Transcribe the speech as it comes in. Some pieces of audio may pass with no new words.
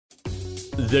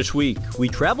This week, we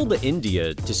travel to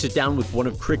India to sit down with one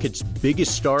of cricket's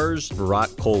biggest stars, Virat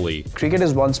Kohli. Cricket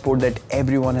is one sport that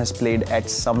everyone has played at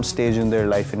some stage in their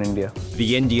life in India.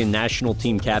 The Indian national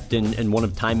team captain and one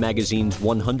of Time Magazine's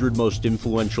 100 most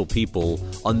influential people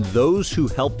on those who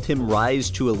helped him rise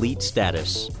to elite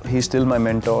status. He's still my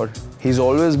mentor. He's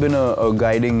always been a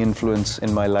guiding influence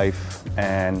in my life,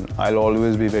 and I'll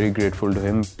always be very grateful to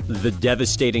him. The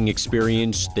devastating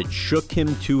experience that shook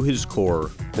him to his core.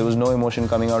 There was no emotion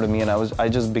coming out of me, and I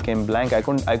just became blank. I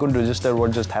couldn't register what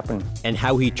just happened. And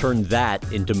how he turned that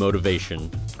into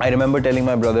motivation. I remember telling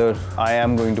my brother, I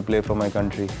am going to play for my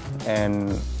country,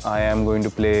 and I am going to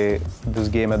play this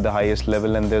game at the highest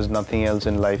level, and there's nothing else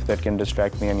in life that can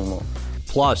distract me anymore.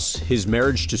 Plus, his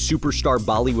marriage to superstar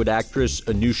Bollywood actress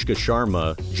Anushka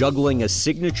Sharma, juggling a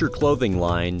signature clothing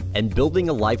line, and building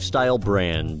a lifestyle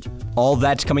brand. All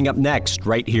that's coming up next,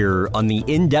 right here on the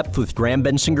In Depth with Graham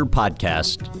Bensinger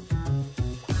podcast.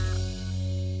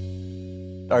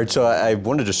 All right, so I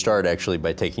wanted to start actually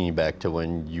by taking you back to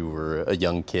when you were a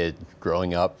young kid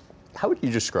growing up. How would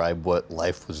you describe what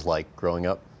life was like growing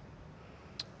up?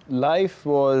 Life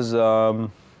was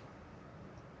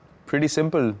pretty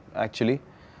simple, actually.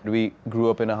 We grew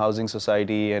up in a housing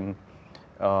society, and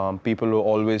people were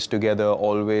always together,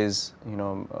 always,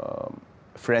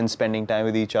 friends spending time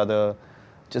with each other,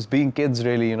 just being kids,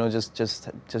 really, just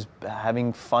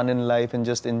having fun in life and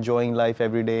just enjoying life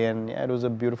every day. And yeah, it was a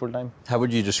beautiful time. How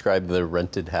would you describe the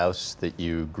rented house that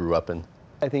you grew up in?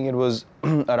 I think it was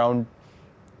around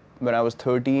when I was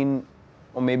 13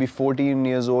 or maybe 14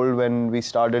 years old when we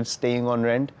started staying on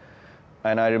rent.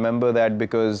 And I remember that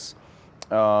because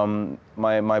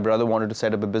my brother wanted to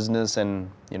set up a business, and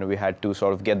we had to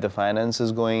sort of get the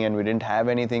finances going, and we didn't have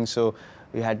anything, so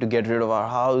we had to get rid of our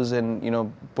house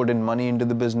and put in money into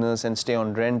the business and stay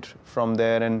on rent from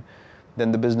there. And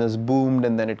then the business boomed,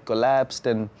 and then it collapsed,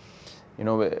 and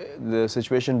the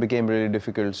situation became really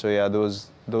difficult. So yeah,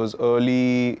 those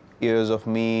early years of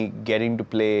me getting to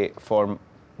play for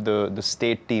the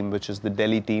state team, which is the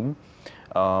Delhi team,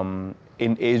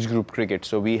 in age group cricket.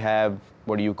 So we have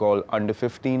what do you call under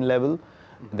 15 level,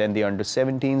 then the under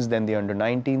 17s, then the under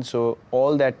 19s. So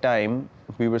all that time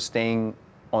we were staying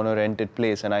on a rented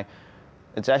place, and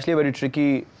it's actually a very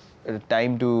tricky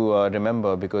time to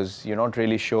remember, because you're not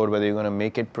really sure whether you're going to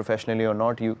make it professionally or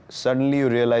not. You suddenly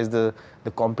realize the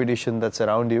competition that's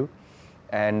around you,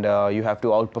 and you have to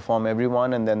outperform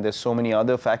everyone, and then there's so many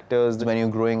other factors when you're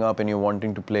growing up and you're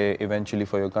wanting to play eventually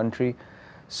for your country.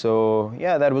 So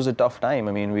yeah, that was a tough time.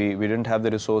 I mean, we didn't have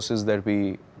the resources that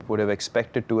we would have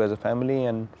expected to as a family.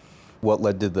 And what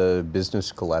led to the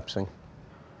business collapsing?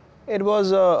 It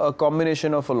was a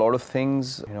combination of a lot of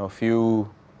things. A few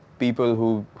people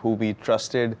who we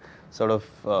trusted sort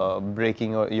of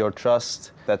breaking your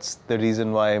trust. That's the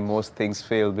reason why most things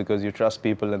fail, because you trust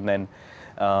people and then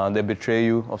they betray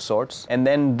you of sorts. And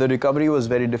then the recovery was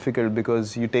very difficult,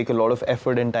 because you take a lot of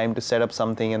effort and time to set up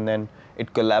something, and then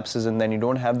it collapses, and then you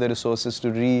don't have the resources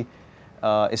to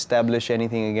re-establish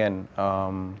anything again.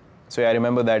 So yeah, I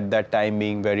remember that time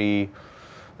being very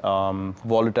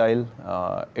volatile.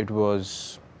 It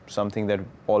was something that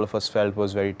all of us felt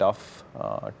was very tough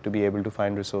to be able to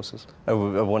find resources. I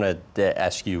want to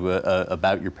ask you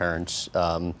about your parents.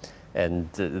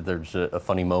 And there's a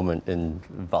funny moment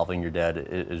involving your dad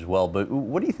as well. But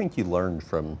what do you think you learned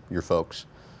from your folks?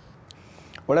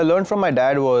 What I learned from my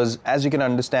dad was, as you can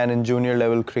understand, in junior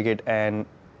level cricket and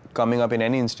coming up in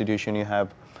any institution, you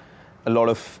have a lot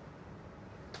of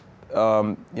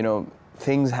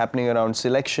things happening around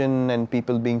selection and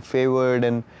people being favored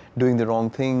and doing the wrong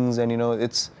things, and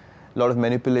it's a lot of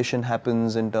manipulation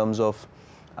happens in terms of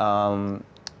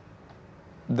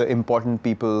the important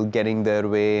people getting their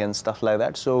way and stuff like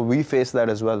that. So we faced that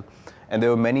as well. And there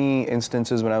were many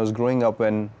instances when I was growing up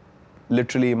when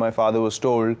literally my father was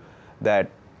told that,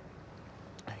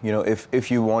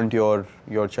 if you want your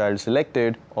child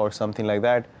selected or something like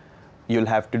that, you'll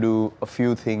have to do a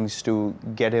few things to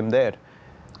get him there.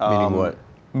 Meaning what?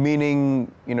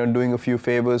 Meaning, doing a few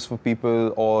favors for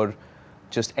people, or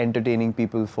just entertaining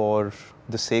people for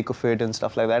the sake of it and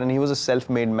stuff like that. And he was a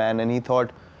self-made man, and he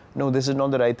thought, no, this is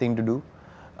not the right thing to do.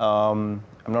 I'm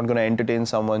not going to entertain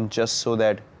someone just so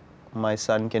that my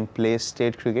son can play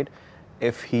state cricket.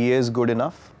 If he is good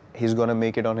enough, he's going to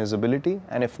make it on his ability,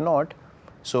 and if not,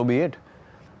 so be it.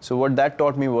 So what that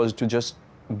taught me was to just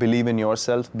believe in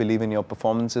yourself, believe in your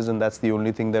performances, and that's the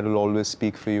only thing that will always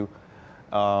speak for you.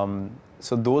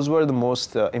 So those were the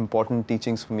most important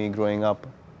teachings for me growing up,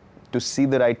 to see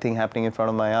the right thing happening in front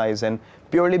of my eyes, and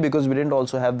purely because we didn't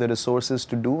also have the resources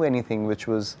to do anything which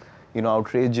was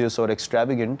outrageous or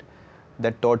extravagant,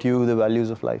 that taught you the values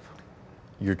of life.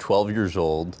 you're 12 years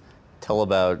old. Tell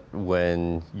about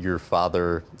when your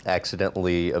father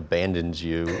accidentally abandons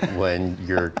you when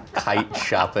you're kite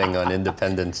shopping on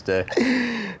Independence Day.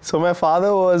 So my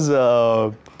father was,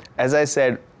 as I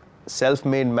said,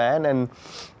 self-made man, and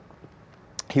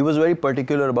he was very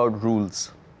particular about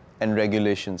rules and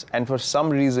regulations. And for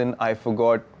some reason, I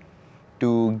forgot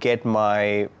to get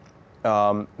my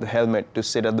the helmet to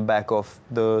sit at the back of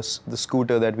the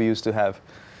scooter that we used to have.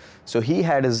 So he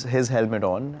had his helmet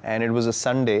on, and it was a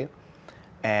Sunday,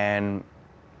 and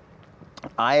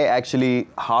I actually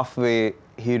halfway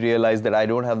he realized that I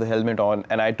don't have the helmet on,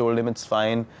 and I told him it's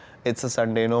fine, it's a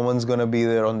Sunday, no one's gonna be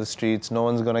there on the streets, no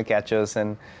one's gonna catch us.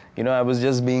 And you know, I was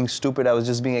just being stupid, I was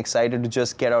just being excited to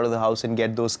just get out of the house and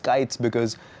get those kites,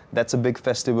 because that's a big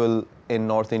festival in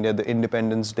North India. The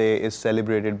Independence Day is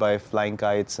celebrated by flying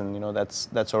kites, and you know,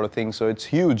 that sort of thing, so it's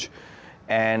huge.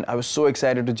 And I was so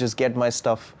excited to just get my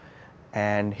stuff,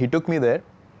 and he took me there.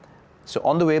 So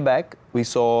on the way back, we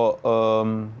saw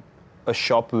a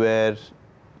shop where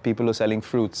people were selling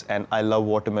fruits, and I love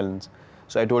watermelons.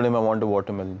 So I told him I want a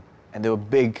watermelon, and they were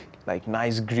big, like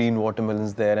nice green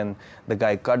watermelons there, and the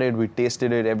guy cut it, we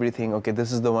tasted it, everything. Okay,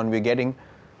 this is the one we're getting.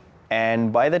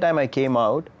 And by the time I came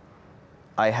out,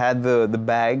 I had the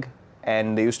bag,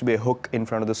 and there used to be a hook in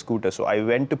front of the scooter. So I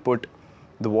went to put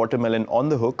the watermelon on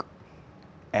the hook,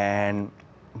 and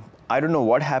I don't know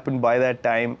what happened. By that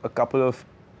time, a couple of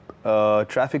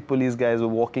traffic police guys were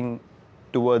walking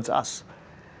towards us,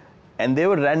 and they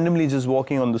were randomly just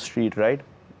walking on the street, right?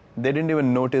 They didn't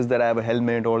even notice that I have a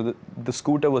helmet, or the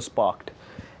scooter was parked.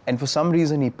 And for some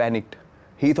reason, he panicked.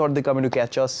 He thought they're coming to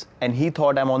catch us, and he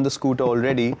thought I'm on the scooter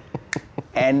already.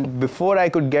 And before I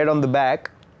could get on the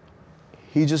back,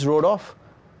 he just rode off.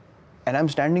 And I'm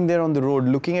standing there on the road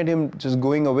looking at him just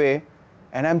going away,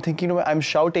 and I'm thinking, I'm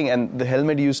shouting, and the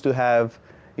helmet used to have,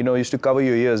 used to cover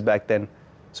your ears back then.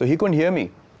 So he couldn't hear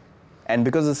me. And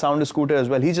because the sound of scooter as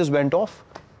well, he just went off.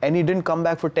 And he didn't come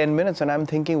back for 10 minutes, and I'm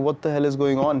thinking, what the hell is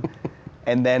going on?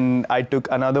 And then I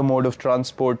took another mode of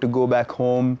transport to go back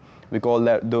home. We call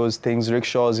those things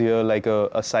rickshaws here, like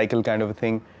a cycle kind of a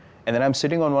thing. And then I'm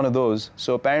sitting on one of those.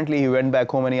 So apparently he went back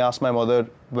home and he asked my mother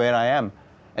where I am.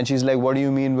 And she's like, what do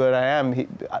you mean where I am?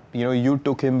 You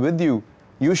took him with you.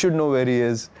 You should know where he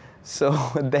is. So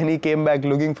then he came back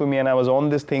looking for me, and I was on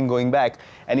this thing going back,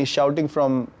 and he's shouting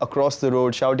from across the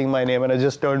road, shouting my name, and I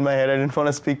just turned my head. I didn't want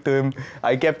to speak to him.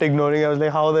 I kept ignoring. I was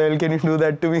like, how the hell can you do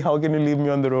that to me? How can you leave me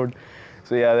on the road?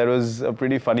 So yeah, that was a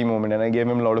pretty funny moment, and I gave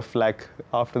him a lot of flack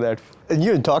after that. And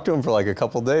you had talked to him for like a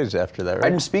couple days after that, right? I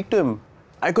didn't speak to him.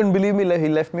 I couldn't believe me. He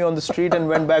left me on the street and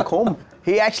went back home.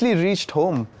 He actually reached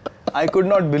home. I could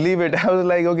not believe it. I was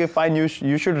like, okay, fine, you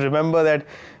should remember that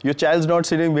your child's not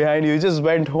sitting behind you. He just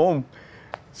went home.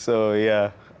 So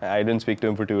yeah, I didn't speak to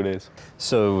him for 2 days.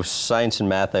 So science and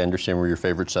math, I understand, were your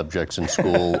favorite subjects in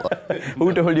school.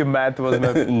 Who told you math was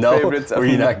my favorite subject? Were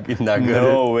you not good?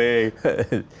 No way.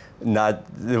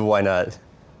 Why not?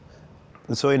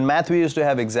 So in math, we used to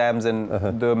have exams,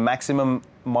 and the maximum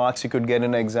marks you could get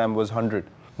in an exam was 100,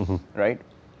 right?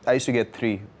 I used to get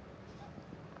 3.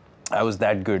 I was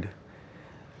that good.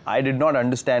 I did not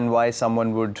understand why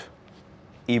someone would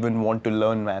even want to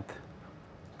learn math.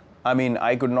 I mean,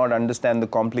 I could not understand the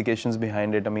complications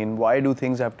behind it. I mean, why do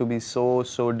things have to be so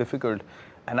difficult?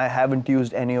 And I haven't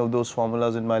used any of those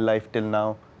formulas in my life till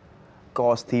now.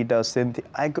 Cos, theta, sin,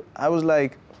 I was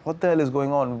like, what the hell is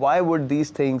going on? Why would these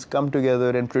things come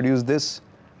together and produce this?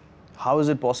 How is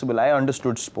it possible? I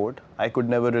understood sport. I could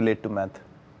never relate to math.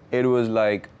 It was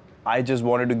like, I just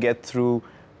wanted to get through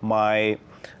my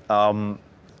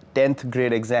 10th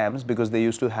grade exams, because they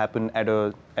used to happen at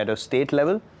a state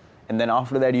level. And then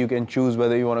after that, you can choose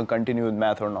whether you want to continue with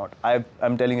math or not.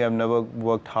 I'm telling you, I've never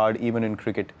worked hard, even in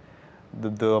cricket.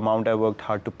 The amount I worked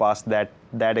hard to pass that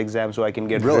exam so I can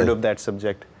get rid of that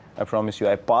subject. I promise you.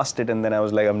 I passed it, and then I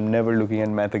was like, I'm never looking at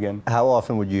math again. How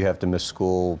often would you have to miss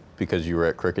school because you were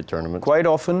at cricket tournaments? Quite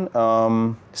often,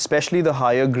 especially the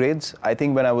higher grades. I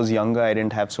think when I was younger, I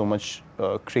didn't have so much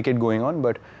cricket going on,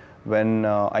 but when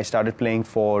I started playing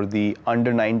for the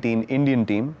under-19 Indian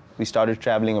team, we started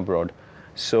traveling abroad.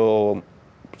 So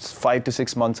 5 to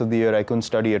 6 months of the year, I couldn't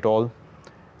study at all.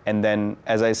 And then,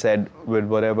 as I said, with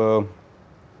whatever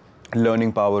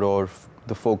learning power or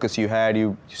the focus you had,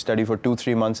 you study for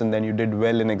 2-3 months, and then you did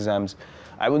well in exams.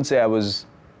 I wouldn't say I was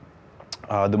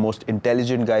the most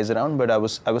intelligent guys around, but I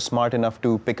was smart enough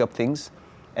to pick up things,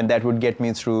 and that would get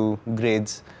me through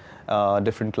grades,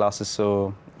 different classes.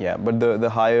 So yeah, but the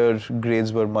higher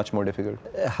grades were much more difficult.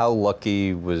 How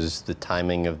lucky was the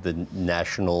timing of the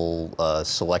national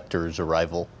selectors'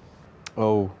 arrival?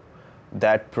 Oh,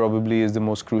 that probably is the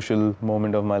most crucial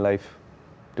moment of my life.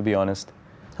 to be honest.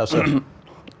 How so?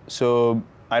 So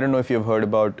I don't know if you've heard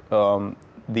about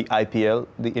the IPL,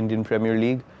 the Indian Premier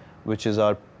League, which is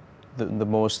the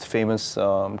most famous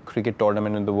cricket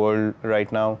tournament in the world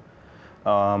right now.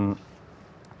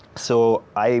 So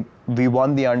we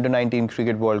won the Under-19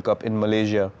 Cricket World Cup in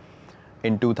Malaysia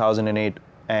in 2008,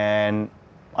 and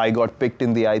I got picked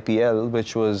in the IPL,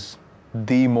 which was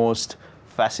the most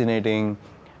fascinating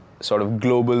sort of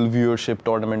global viewership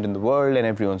tournament in the world, and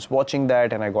everyone's watching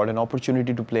that, and I got an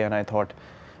opportunity to play, and I thought,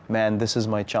 man, this is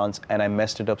my chance, and I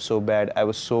messed it up so bad. I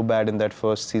was so bad in that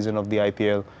first season of the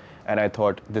IPL, and I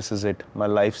thought, this is it. My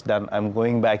life's done. I'm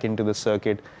going back into the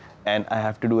circuit, and I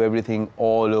have to do everything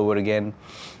all over again.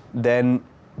 Then,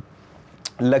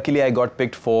 luckily, I got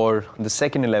picked for the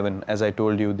second 11, as I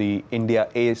told you. The India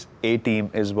A team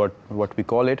is what we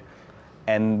call it,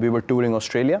 and we were touring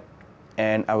Australia,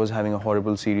 and I was having a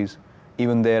horrible series.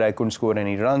 Even there, I couldn't score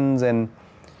any runs, and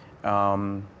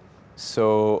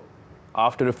so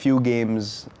after a few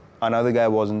games, another guy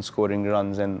wasn't scoring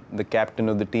runs, and the captain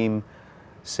of the team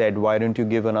said, why don't you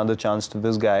give another chance to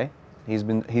this guy?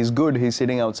 He's good, he's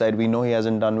sitting outside, we know he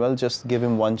hasn't done well, just give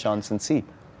him one chance and see.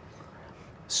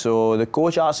 So the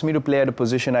coach asked me to play at a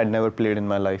position I'd never played in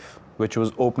my life, which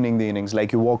was opening the innings,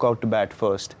 like you walk out to bat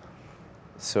first.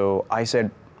 So I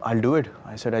said, I'll do it.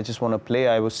 I said, I just want to play.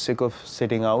 I was sick of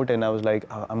sitting out, and I was like,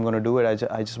 I'm going to do it.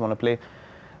 I just want to play.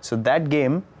 So that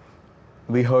game,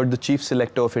 we heard the chief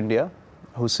selector of India,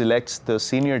 who selects the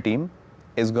senior team,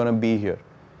 is going to be here.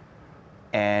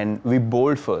 And we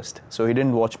bowled first, so he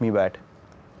didn't watch me bat.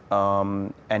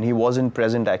 And he wasn't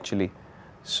present, actually.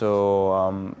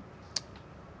 So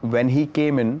when he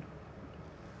came in,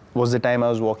 was the time I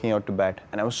was walking out to bat.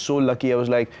 And I was so lucky. I was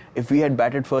like, if we had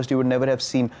batted first, you would never have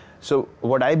seen. So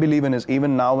what I believe in is,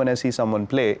 even now when I see someone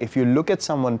play, if you look at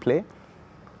someone play,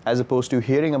 as opposed to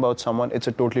hearing about someone, it's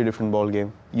a totally different ball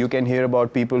game. You can hear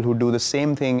about people who do the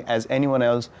same thing as anyone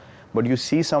else, but you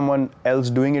see someone else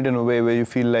doing it in a way where you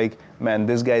feel like, man,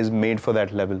 this guy is made for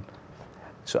that level.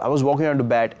 So I was walking out to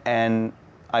bat, and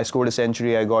I scored a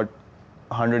century. I got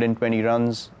 120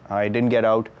 runs. I didn't get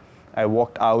out. I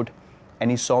walked out, and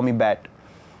he saw me bat.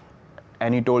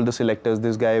 And he told the selectors,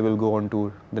 this guy will go on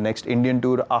tour, the next Indian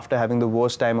tour, after having the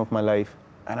worst time of my life.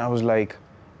 And I was like,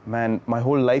 man, my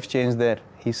whole life changed there.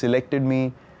 He selected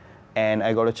me, and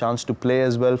I got a chance to play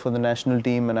as well for the national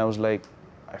team. And I was like,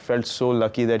 I felt so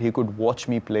lucky that he could watch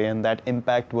me play, and that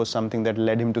impact was something that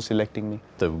led him to selecting me.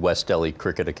 The West Delhi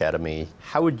Cricket Academy,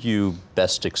 how would you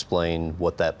best explain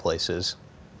what that place is?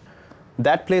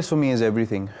 That place for me is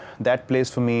everything. That place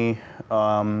for me,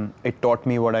 it taught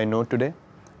me what I know today.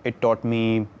 It taught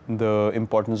me the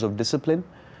importance of discipline.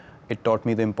 It taught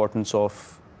me the importance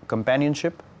of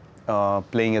companionship,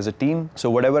 playing as a team. So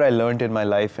whatever I learned in my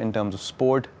life in terms of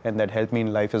sport, and that helped me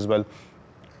in life as well,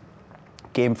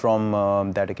 came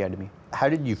from that academy. How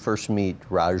did you first meet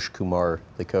Raj Kumar,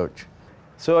 the coach?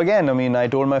 So again, I mean, I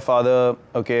told my father,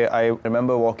 okay, I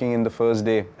remember walking in the first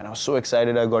day, and I was so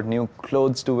excited. I got new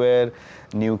clothes to wear,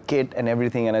 new kit and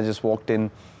everything, and I just walked in.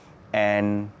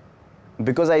 And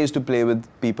because I used to play with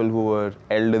people who were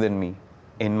elder than me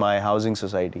in my housing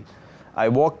society, I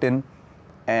walked in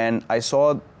and I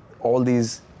saw all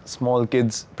these small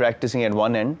kids practicing at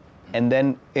one end, and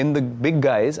then in the big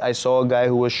guys, I saw a guy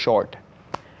who was short.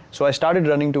 So I started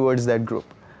running towards that group.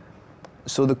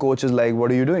 So the coach is like, what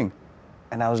are you doing?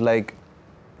 And I was like,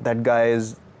 that guy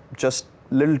is just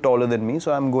a little taller than me,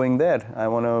 so I'm going there. I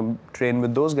want to train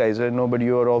with those guys. I said, no, but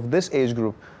you are of this age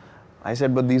group. I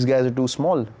said, but these guys are too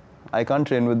small. I can't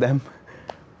train with them.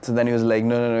 So then he was like,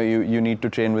 no, you need to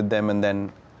train with them. And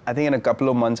then I think in a couple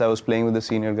of months, I was playing with the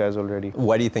senior guys already.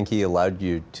 Why do you think he allowed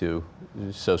you to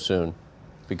so soon?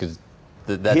 Because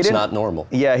that's not normal.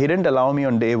 Yeah, he didn't allow me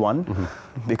on day one,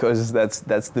 because that's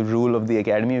the rule of the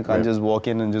academy. You can't just walk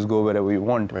in and just go wherever you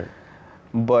want. Right.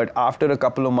 But after a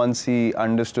couple of months, he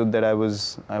understood that I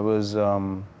was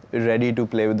ready to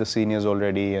play with the seniors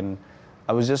already, and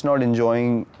I was just not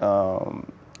enjoying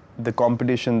the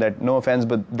competition that, no offense,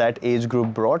 but that age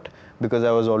group brought, because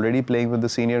I was already playing with the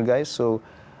senior guys. So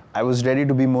I was ready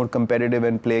to be more competitive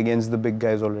and play against the big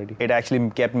guys already. It actually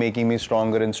kept making me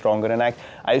stronger and stronger. And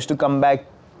I used to come back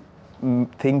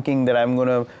thinking that I'm going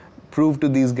to prove to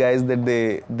these guys that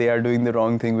they are doing the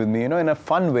wrong thing with me, in a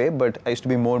fun way, but I used to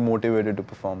be more motivated to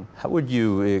perform. How would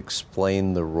you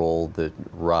explain the role that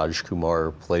Raj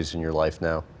Kumar plays in your life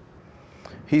now?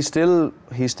 He's still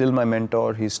my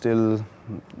mentor. He's still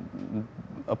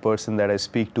a person that I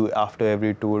speak to after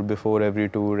every tour, before every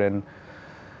tour, and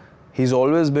he's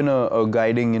always been a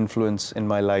guiding influence in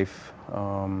my life,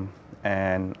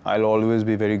 and I'll always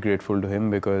be very grateful to him,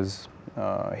 because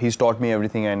He's taught me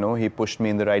everything I know. He pushed me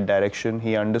in the right direction.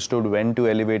 He understood when to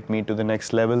elevate me to the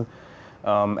next level.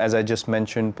 As I just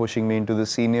mentioned, pushing me into the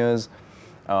seniors,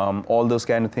 all those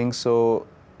kind of things. So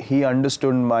he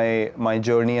understood my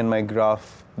journey and my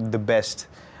graph the best,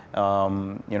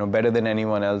 better than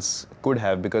anyone else could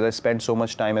have, because I spent so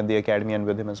much time at the academy and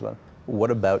with him as well.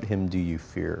 What about him do you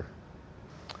fear?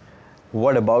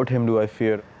 What about him do I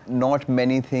fear? Not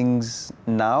many things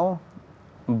now,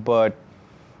 but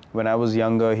when I was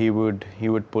younger, he would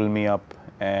pull me up,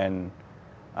 and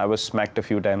I was smacked a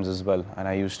few times as well. And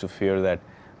I used to fear that.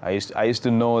 I used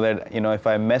to know that if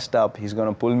I messed up, he's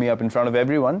gonna pull me up in front of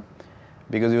everyone,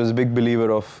 because he was a big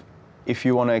believer of, if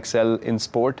you want to excel in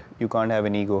sport, you can't have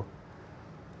an ego.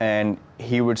 And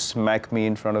he would smack me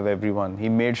in front of everyone. He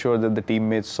made sure that the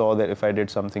teammates saw that if I did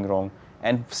something wrong,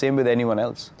 and same with anyone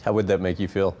else. How would that make you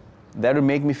feel? That would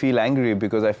make me feel angry,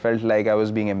 because I felt like I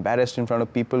was being embarrassed in front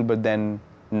of people, but then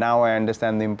now I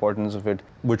understand the importance of it.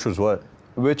 Which was what?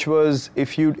 Which was,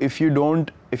 if you're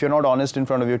not honest in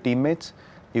front of your teammates,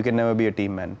 you can never be a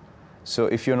team man. So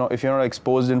if you're not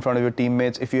exposed in front of your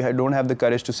teammates, if you don't have the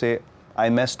courage to say, I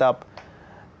messed up,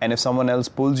 and if someone else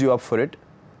pulls you up for it,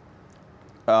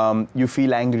 you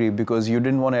feel angry because you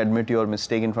didn't want to admit your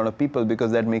mistake in front of people,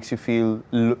 because that makes you feel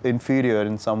inferior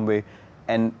in some way.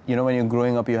 And when you're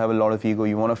growing up, you have a lot of ego.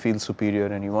 You want to feel superior,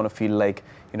 and you want to feel like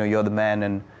you're the man.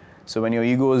 And so when your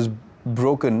ego is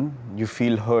broken, you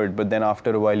feel hurt. But then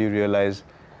after a while, you realize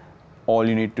all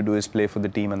you need to do is play for the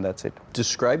team, and that's it.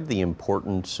 Describe the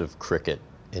importance of cricket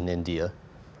in India.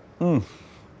 The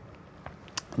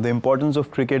importance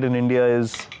of cricket in India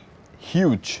is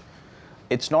huge.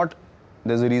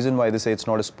 There's a reason why they say it's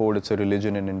not a sport, it's a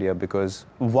religion in India, because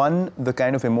one, the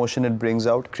kind of emotion it brings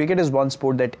out. Cricket is one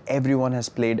sport that everyone has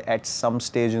played at some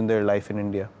stage in their life in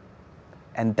India.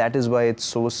 And that is why it's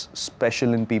so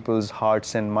special in people's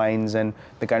hearts and minds, and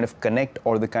the kind of connect,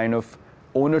 or the kind of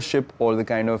ownership, or the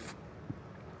kind of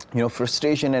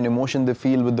frustration and emotion they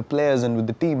feel with the players and with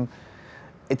the team.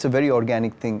 It's a very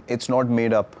organic thing. It's not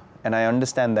made up. And I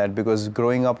understand that, because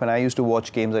growing up, when I used to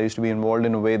watch games, I used to be involved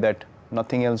in a way that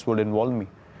nothing else would involve me.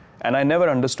 And I never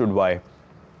understood why,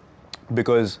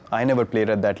 because I never played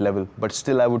at that level. But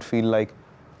still I would feel like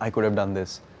I could have done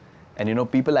this.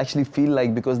 And people actually feel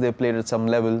like, because they played at some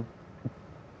level,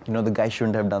 the guy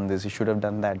shouldn't have done this, he should have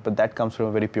done that. But that comes from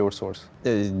a very pure source.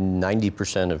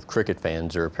 90% of cricket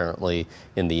fans are apparently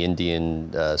in the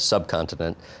Indian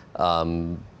subcontinent.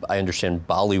 I understand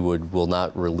Bollywood will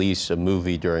not release a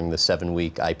movie during the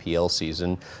 7-week IPL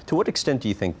season. To what extent do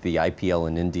you think the IPL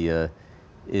in India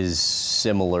is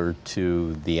similar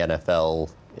to the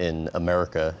NFL in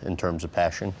America in terms of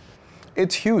passion?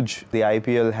 It's huge. The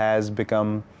IPL has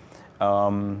become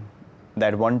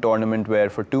that one tournament where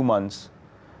for 2 months,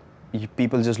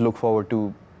 people just look forward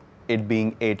to it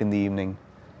being 8 in the evening,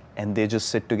 and they just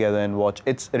sit together and watch.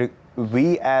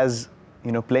 We as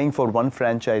playing for one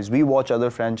franchise, we watch other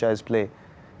franchise play,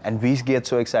 and we get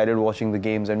so excited watching the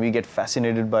games, and we get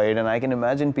fascinated by it. And I can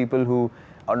imagine people who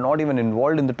are not even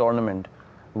involved in the tournament,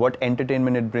 what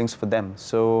entertainment it brings for them.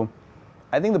 So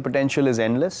I think the potential is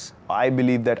endless. I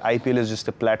believe that IPL is just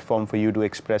a platform for you to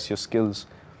express your skills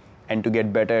and to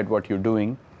get better at what you're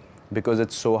doing, because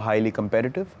it's so highly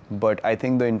competitive. But I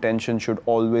think the intention should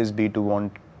always be to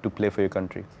want to play for your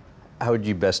country. How would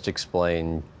you best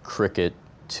explain cricket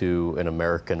to an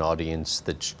American audience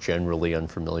that's generally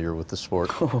unfamiliar with the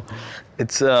sport?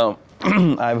 It's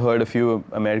I've heard a few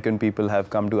American people have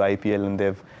come to IPL, and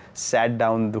they've sat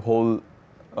down the whole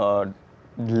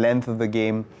length of the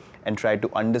game and tried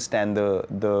to understand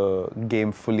the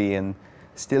game fully, and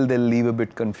still they'll leave a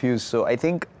bit confused. So I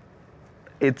think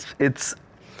it's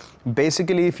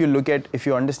basically, if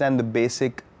you understand the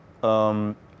basic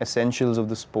essentials of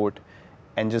the sport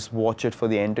and just watch it for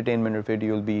the entertainment of it,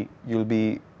 you'll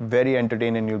be very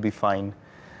entertained and you'll be fine.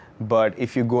 But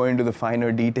if you go into the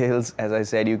finer details, as I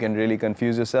said, you can really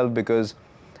confuse yourself, because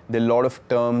there are a lot of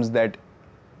terms that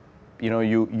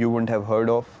you wouldn't have heard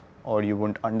of, or you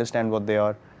wouldn't understand what they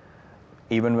are.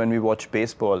 Even when we watch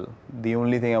baseball, the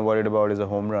only thing I'm worried about is a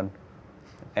home run,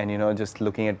 and just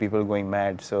looking at people going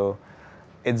mad. So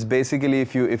it's basically,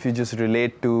 if you just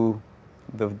relate to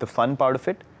the fun part of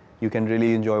it, you can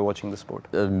really enjoy watching the sport.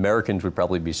 Americans would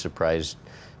probably be surprised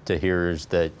to hear is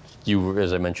that you were,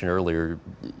 as I mentioned earlier,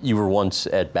 you were once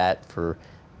at bat for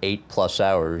 8+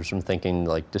 hours. I'm thinking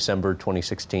like December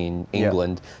 2016,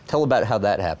 England. Yeah. Tell about how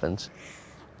that happens.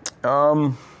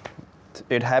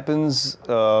 It happens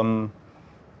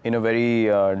in a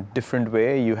very different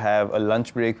way. You have a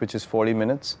lunch break, which is 40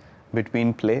 minutes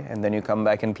between play, and then you come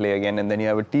back and play again, and then you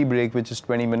have a tea break, which is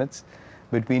 20 minutes.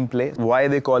 between play. Why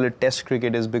they call it test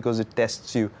cricket is because it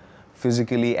tests you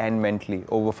physically and mentally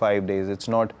over 5 days. It's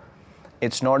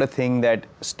not a thing that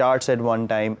starts at one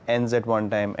time, ends at one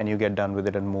time, and you get done with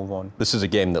it and move on. This is a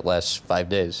game that lasts 5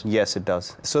 days. Yes, it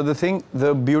does. So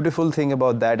the beautiful thing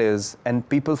about that is, and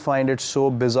people find it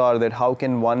so bizarre that how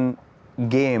can one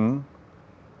game,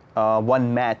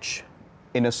 one match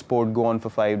in a sport go on for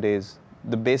 5 days?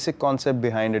 The basic concept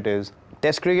behind it is,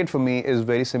 Test cricket for me is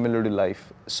very similar to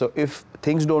life. So if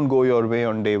things don't go your way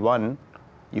on day one,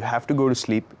 you have to go to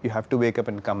sleep, you have to wake up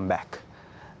and come back.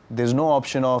 There's no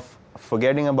option of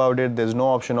forgetting about it, there's no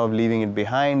option of leaving it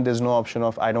behind, there's no option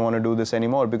of I don't want to do this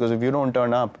anymore, because if you don't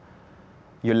turn up,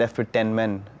 you're left with 10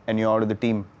 men and you're out of the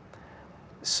team.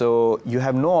 So you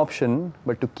have no option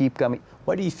but to keep coming.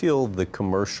 Why do you feel the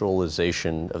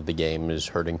commercialization of the game is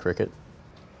hurting cricket?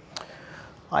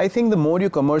 I think the more you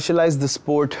commercialize the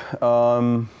sport,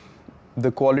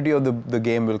 the quality of the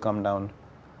game will come down.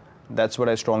 That's what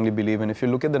I strongly believe in. If you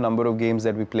look at the number of games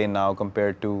that we play now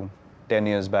compared to 10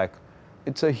 years back,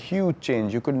 it's a huge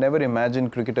change. You could never imagine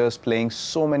cricketers playing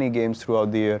so many games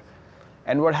throughout the year.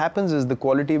 And what happens is the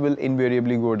quality will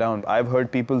invariably go down. I've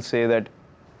heard people say that,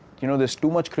 there's too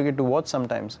much cricket to watch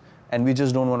sometimes, and we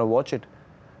just don't want to watch it.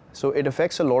 So it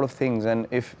affects a lot of things. And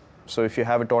if you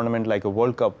have a tournament like a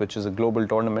World Cup, which is a global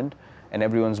tournament, and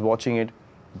everyone's watching it,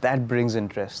 that brings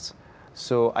interests.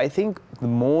 So I think the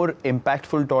more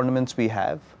impactful tournaments we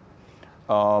have,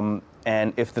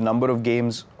 and if the number of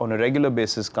games on a regular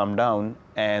basis come down,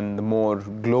 and the more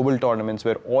global tournaments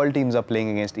where all teams are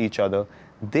playing against each other,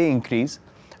 they increase,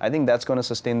 I think that's going to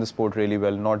sustain the sport really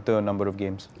well, not the number of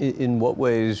games. In what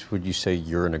ways would you say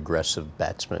you're an aggressive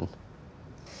batsman?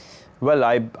 Well,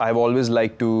 I've always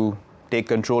liked to take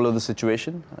control of the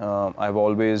situation. I've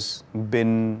always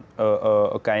been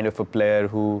a kind of a player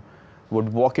who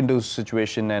would walk into a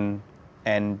situation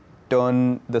and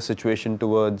turn the situation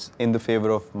towards in the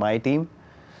favor of my team.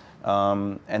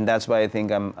 And that's why I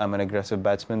think I'm an aggressive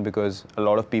batsman, because a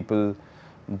lot of people,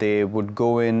 they would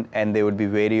go in and they would be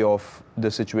wary of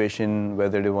the situation,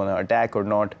 whether they want to attack or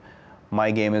not.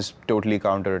 My game is totally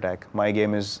counter-attack. My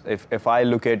game is, if I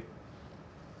look at,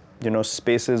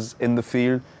 spaces in the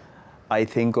field, I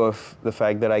think of the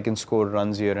fact that I can score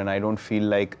runs here and I don't feel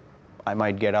like I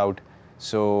might get out.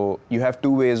 So you have two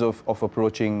ways of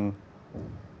approaching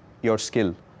your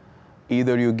skill.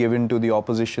 Either you give in to the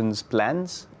opposition's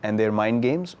plans and their mind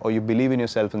games, or you believe in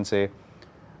yourself and say,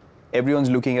 everyone's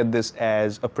looking at this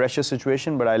as a pressure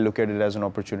situation, but I look at it as an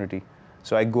opportunity.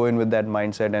 So I go in with that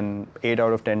mindset, and 8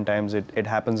 out of 10 times it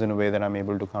happens in a way that I'm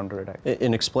able to counterattack.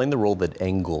 And explain the role that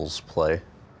angles play.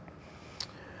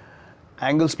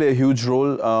 Angles play a huge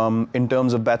role in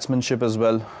terms of batsmanship as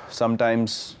well.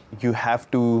 Sometimes you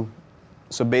have to.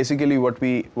 So basically, what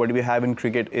we have in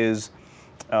cricket is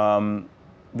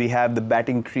we have the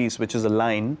batting crease, which is a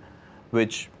line,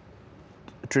 which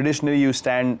traditionally you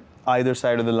stand either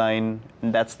side of the line,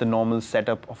 and that's the normal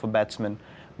setup of a batsman.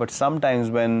 But sometimes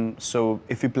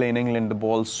if you play in England, the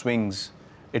ball swings,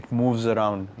 it moves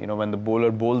around. When the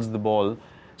bowler bowls the ball.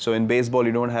 So in baseball,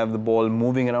 you don't have the ball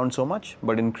moving around so much,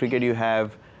 but in cricket, you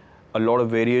have a lot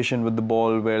of variation with the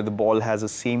ball, where the ball has a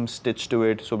seam stitched to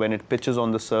it. So when it pitches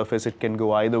on the surface, it can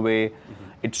go either way. Mm-hmm.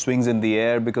 It swings in the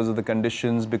air because of the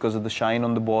conditions, because of the shine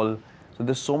on the ball. So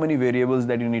there's so many variables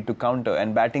that you need to counter,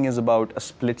 and batting is about a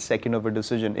split second of a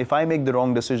decision. If I make the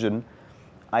wrong decision,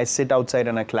 I sit outside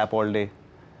and I clap all day.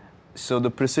 So the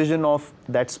precision of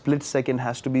that split second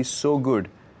has to be so good,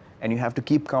 and you have to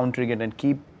keep countering it and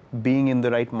keep being in the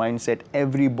right mindset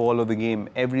every ball of the game,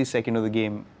 every second of the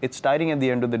game. It's tiring at the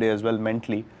end of the day as well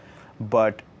mentally,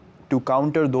 but to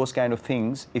counter those kind of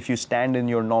things, if you stand in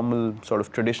your normal sort of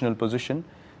traditional position,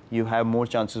 you have more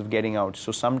chances of getting out.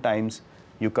 So sometimes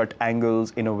you cut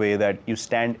angles in a way that you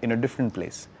stand in a different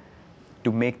place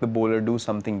to make the bowler do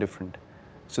something different.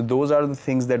 So those are the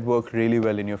things that work really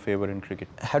well in your favor in cricket.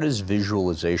 How does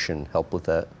visualization help with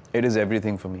that? It is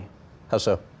everything for me. How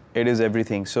so? It is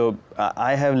everything. So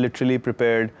I have literally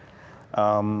prepared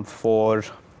so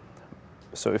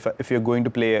if you're going to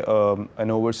play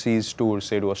an overseas tour,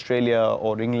 say to Australia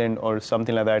or England or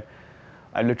something like that,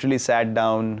 I literally sat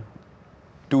down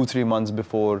 2-3 months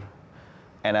before,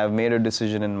 and I've made a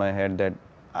decision in my head that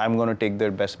I'm going to take their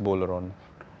best bowler on.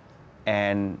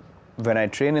 And when I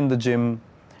train in the gym,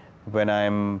 when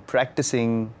I'm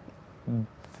practicing,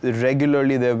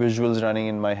 regularly there are visuals running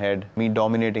in my head, me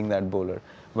dominating that bowler.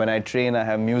 When I train, I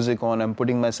have music on, I'm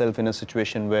putting myself in a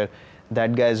situation where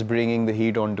that guy is bringing the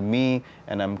heat onto me,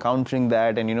 and I'm countering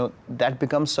that, and that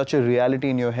becomes such a reality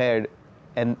in your head.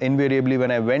 And invariably,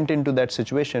 when I went into that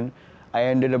situation, I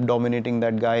ended up dominating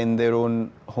that guy in their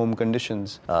own home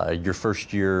conditions. Your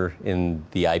first year in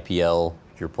the IPL,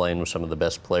 you're playing with some of the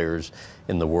best players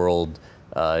in the world.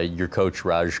 Your coach,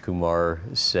 Raj Kumar,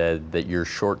 said that your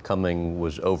shortcoming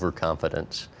was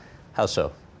overconfidence. How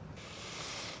so?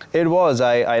 It was.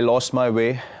 I lost my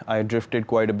way. I drifted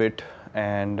quite a bit,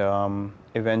 and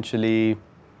eventually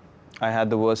I had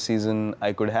the worst season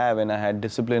I could have, and I had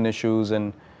discipline issues,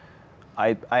 and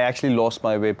I actually lost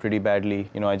my way pretty badly.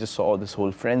 You know, I just saw this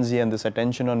whole frenzy and this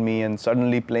attention on me, and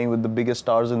suddenly playing with the biggest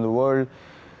stars in the world,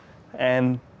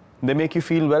 and they make you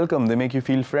feel welcome, they make you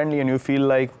feel friendly, and you feel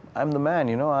like, I'm the man,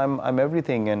 you know, I'm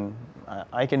everything, and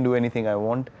I can do anything I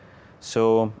want.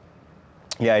 So,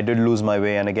 yeah, I did lose my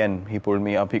way, and again, he pulled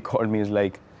me up, he called me, he's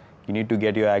like, you need to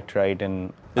get your act right.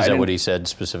 And Is that what he said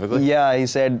specifically? Yeah, he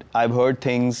said, I've heard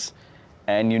things,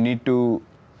 and you need to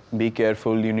be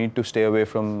careful, you need to stay away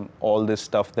from all this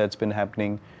stuff that's been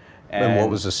happening. And what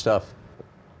was the stuff?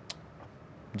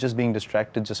 Just being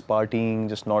distracted, just partying,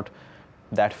 just not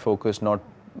that focused, not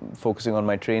focusing on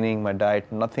my training, my diet,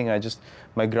 nothing.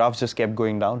 My graphs just kept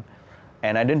going down.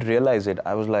 And I didn't realize it.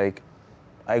 I was like,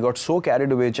 I got so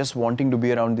carried away just wanting to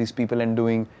be around these people and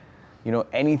doing, you know,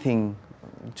 anything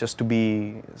just to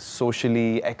be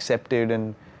socially accepted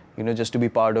and, you know, just to be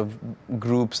part of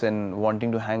groups and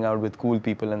wanting to hang out with cool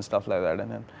people and stuff like that. And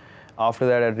then after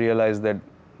that, I realized that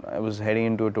I was heading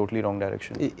into a totally wrong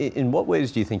direction. In what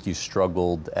ways do you think you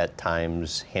struggled at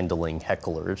times handling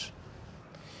hecklers?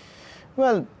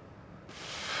 Well,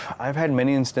 I've had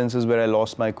many instances where I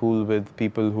lost my cool with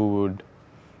people who would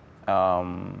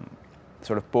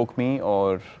sort of poke me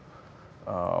or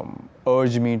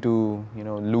urge me to, you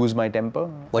know, lose my temper.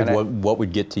 Like what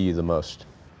would get to you the most?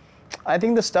 I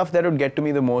think the stuff that would get to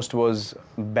me the most was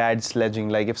bad sledging.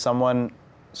 Like if someone,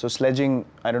 so sledging,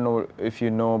 I don't know if you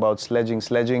know about sledging.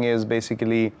 Sledging is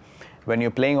basically when you're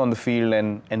playing on the field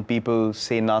and people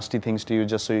say nasty things to you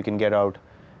just so you can get out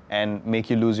and make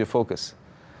you lose your focus.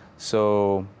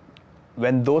 So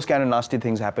when those kind of nasty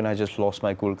things happen, I just lost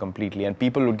my cool completely. And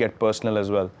people would get personal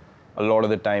as well. A lot of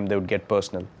the time they would get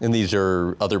personal. And these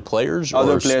are other players?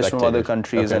 Other or players spectators? from other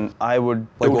countries. Okay. And I would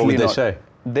Like totally what would they not, say?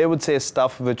 They would say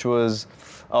stuff which was,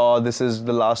 oh, this is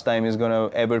the last time he's going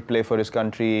to ever play for his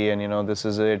country, and, you know, this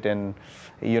is it, and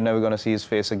you're never going to see his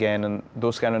face again, and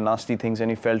those kind of nasty things.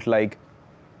 And he felt like,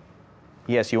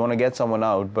 yes, you want to get someone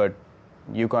out, but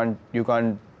you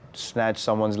can't snatch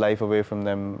someone's life away from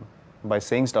them by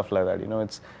saying stuff like that. You know,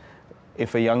 it's,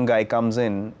 if a young guy comes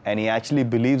in and he actually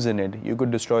believes in it, you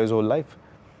could destroy his whole life.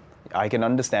 I can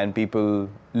understand people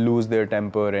lose their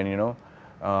temper and, you know,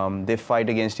 they fight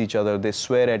against each other, they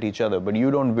swear at each other, but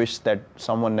you don't wish that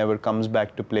someone never comes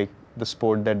back to play the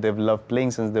sport that they've loved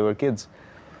playing since they were kids.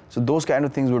 So those kind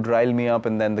of things would rile me up,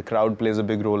 and then the crowd plays a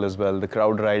big role as well. The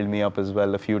crowd riled me up as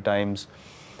well a few times.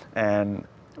 And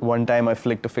one time I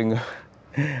flicked a finger,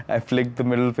 I flicked the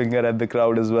middle finger at the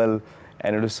crowd as well,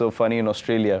 and it was so funny in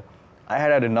Australia. I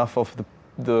had enough of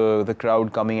the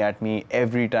crowd coming at me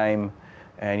every time,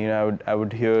 and, you know, I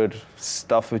would hear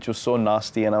stuff which was so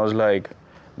nasty, and I was like,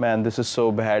 man, this is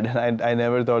so bad. And I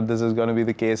never thought this is going to be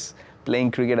the case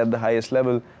playing cricket at the highest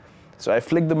level. So I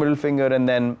flicked the middle finger, and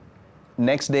then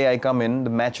next day I come in, the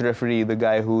match referee, the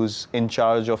guy who's in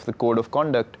charge of the code of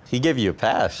conduct. He gave you a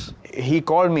pass. He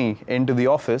called me into the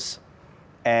office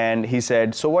and he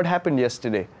said, so what happened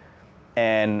yesterday?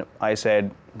 And I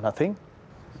said, nothing.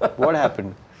 What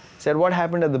happened? He said, what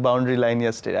happened at the boundary line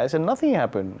yesterday? I said, nothing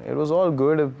happened. It was all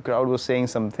good. The crowd was saying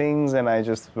some things and I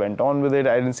just went on with it.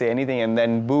 I didn't say anything. And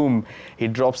then boom, he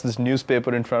drops this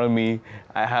newspaper in front of me.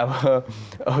 I have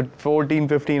a 14,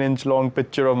 15 inch long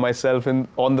picture of myself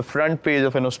on the front page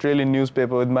of an Australian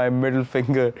newspaper with my middle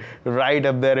finger right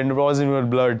up there, and it was in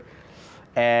blood.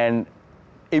 And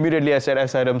immediately I said,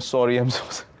 I'm sorry, I'm so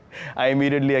sorry. I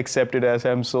immediately accepted it. I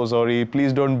said, I'm so sorry.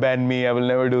 Please don't ban me. I will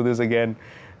never do this again.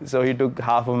 So he took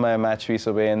half of my match fees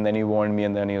away, and then he warned me,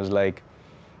 and then he was like,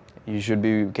 you should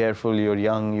be careful, you're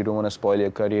young, you don't want to spoil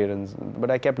your career. But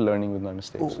I kept learning with my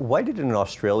mistakes. Why did an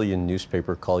Australian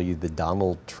newspaper call you the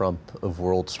Donald Trump of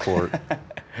world sport?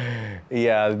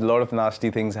 Yeah, a lot of nasty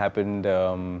things happened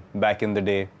back in the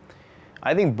day.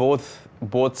 I think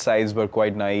both sides were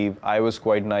quite naive. I was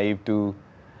quite naive to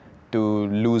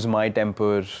lose my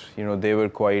temper. You know, they were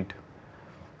quite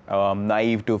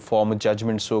naive to form a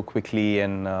judgment so quickly,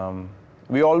 and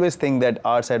we always think that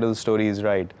our side of the story is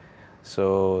right.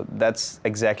 So that's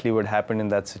exactly what happened in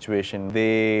that situation.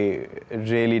 They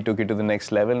really took it to the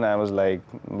next level, and I was like,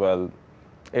 well,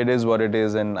 it is what it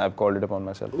is, and I've called it upon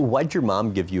myself. Why'd your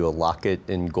mom give you a locket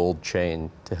and gold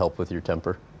chain to help with your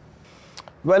temper?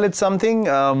 Well, it's something,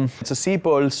 it's a sea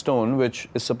pearl stone, which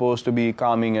is supposed to be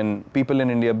calming, and people in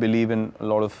India believe in a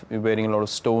lot of wearing a lot of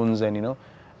stones, and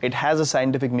it has a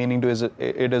scientific meaning to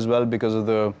it as well, because of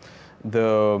the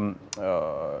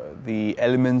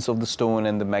elements of the stone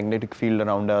and the magnetic field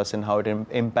around us, and how it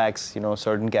impacts,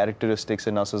 certain characteristics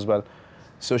in us as well.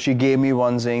 So she gave me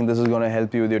one saying, this is going to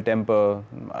help you with your temper.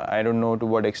 I don't know to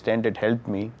what extent it helped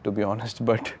me, to be honest,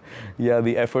 but yeah,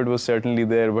 the effort was certainly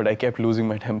there, but I kept losing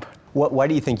my temper. Why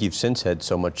do you think you've since had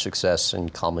so much success in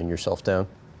calming yourself down?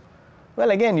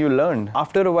 Well, again, you learn.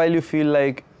 After a while, you feel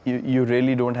like you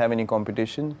really don't have any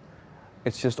competition.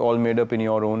 It's just all made up in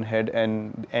your own head,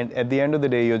 and at the end of the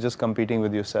day, you're just competing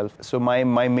with yourself. So my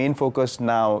main focus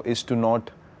now is to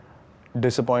not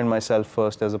disappoint myself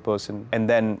first as a person, and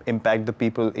then impact the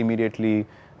people immediately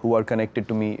who are connected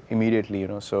to me immediately,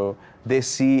 So they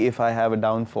see if I have a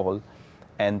downfall,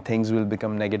 and things will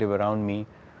become negative around me.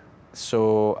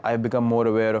 So I've become more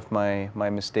aware of my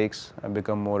mistakes. I've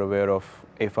become more aware of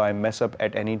if I mess up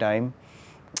at any time,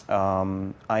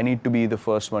 I need to be the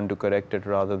first one to correct it,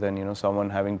 rather than someone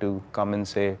having to come and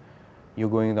say, you're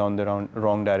going down the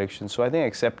wrong direction. So I think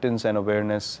acceptance and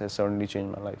awareness has certainly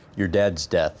changed my life. Your dad's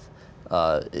death.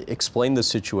 Explain the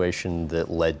situation that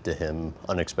led to him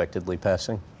unexpectedly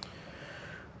passing.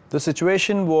 The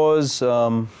situation was,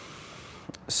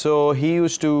 so he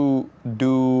used to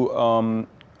do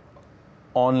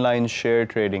online share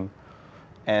trading,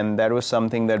 and that was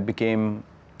something that became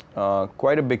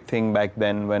quite a big thing back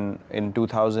then, when in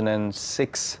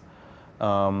 2006,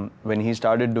 when he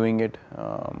started doing it.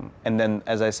 And then,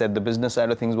 as I said, the business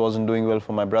side of things wasn't doing well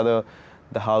for my brother.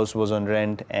 The house was on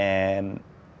rent, and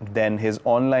then his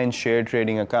online share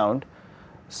trading account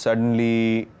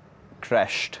suddenly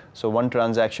crashed. So one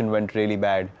transaction went really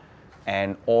bad,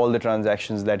 and all the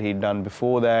transactions that he'd done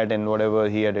before that and whatever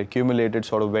he had accumulated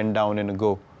sort of went down in a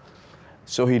go.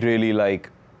 So he really,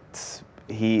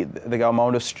 the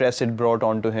amount of stress it brought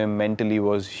onto him mentally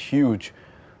was huge.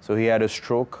 So he had a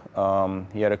stroke.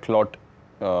 He had a clot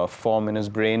form in his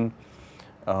brain.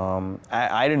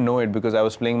 I didn't know it because I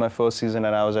was playing my first season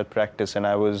and I was at practice, and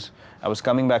I was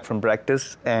coming back from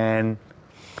practice, and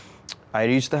I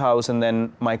reached the house, and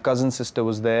then my cousin's sister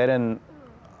was there, and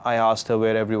I asked her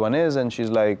where everyone is, and she's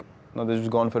like, no, they've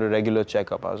just gone for a regular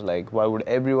checkup. I was like, why would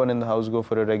everyone in the house go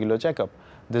for a regular checkup?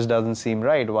 This doesn't seem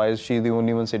right. Why is she the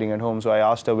only one sitting at home? So I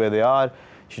asked her where they are.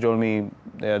 She told me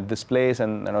they're at this place,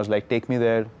 and I was like, take me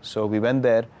there. So we went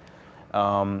there,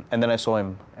 and then I saw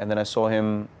him. And then I saw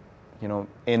him,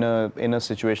 in a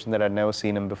situation that I'd never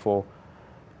seen him before.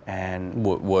 And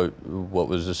what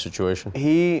was the situation?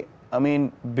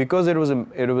 Because it was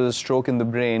a stroke in the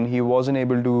brain, he wasn't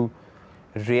able to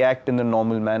react in the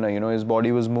normal manner. His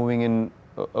body was moving in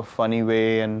a funny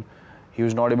way, and he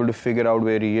was not able to figure out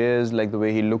where he is, like the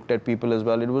way he looked at people as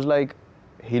well. It was like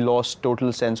he lost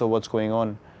total sense of what's going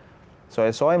on. So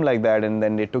I saw him like that, and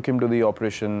then they took him to the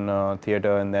operation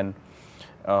theater, and then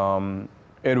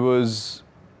it was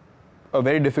a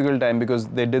very difficult time because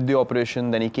they did the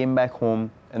operation, then he came back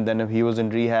home, and then he was in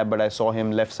rehab, but I saw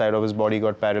him, left side of his body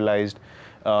got paralyzed,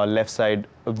 left side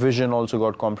vision also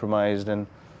got compromised, and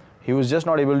he was just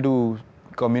not able to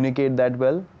communicate that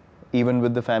well, even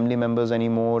with the family members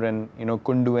anymore, and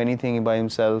couldn't do anything by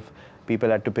himself. People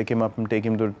had to pick him up and take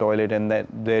him to the toilet, and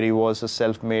there he was, a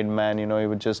self-made man. He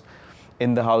would just,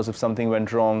 in the house, if something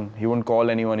went wrong, he wouldn't call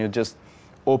anyone. He would just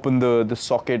open the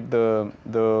socket,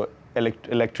 the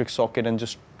electric socket, and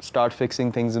just start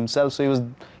fixing things himself. So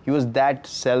he was that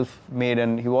self-made,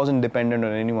 and he wasn't dependent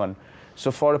on anyone.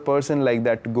 So for a person like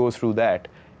that to go through that,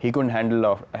 he couldn't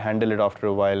handle it after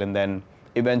a while, and then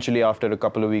eventually after a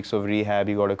couple of week of rehab,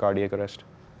 he got a cardiac arrest.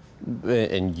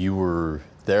 And you were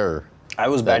there? I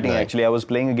was batting, actually. I was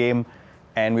playing a game,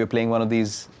 and we were playing one of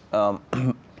these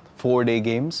 4-day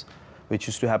games, which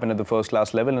used to happen at the first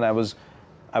class level, and I was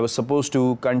supposed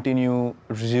to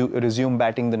resume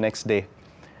batting the next day.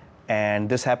 And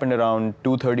this happened around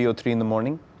 2:30 or 3 in the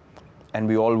morning, and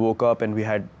we all woke up and we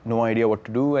had no idea what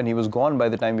to do, and he was gone by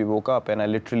the time we woke up, and I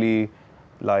literally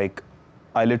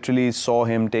saw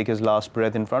him take his last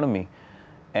breath in front of me.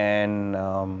 And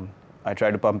I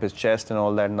tried to pump his chest and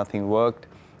all that, nothing worked.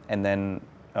 And then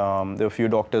there were a few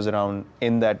doctors around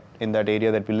in that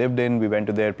area that we lived in. We went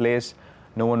to their place.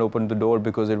 No one opened the door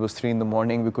because it was 3 in the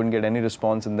morning. We couldn't get any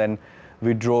response, and then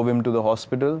we drove him to the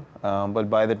hospital. But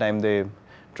by the time they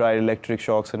tried electric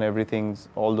shocks and everything,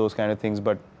 all those kind of things,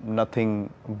 but nothing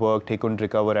worked. He couldn't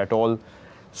recover at all.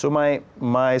 So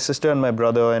my sister and my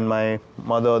brother and my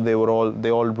mother, they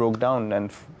all broke down,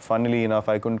 and funnily enough,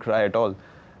 I couldn't cry at all.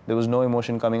 There was no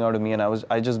emotion coming out of me, and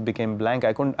I just became blank.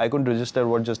 I couldn't register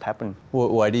what just happened.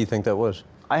 Why do you think that was?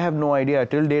 I have no idea.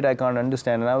 Till date, I can't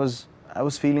understand. And I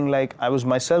was feeling like I was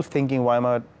myself thinking, why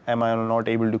am I not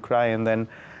able to cry? And then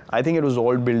I think it was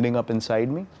all building up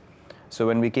inside me. So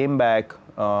when we came back,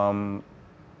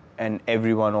 and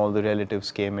everyone, all the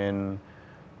relatives came in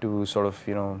to sort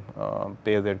of,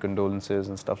 pay their condolences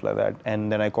and stuff like that.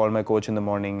 And then I called my coach in the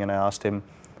morning and I asked him,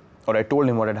 or I told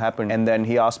him what had happened. And then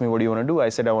he asked me, what do you want to do? I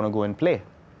said, I want to go and play.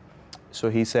 So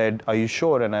he said, are you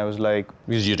sure? And I was like...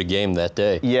 Because you had a game that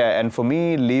day. Yeah, and for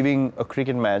me, leaving a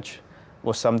cricket match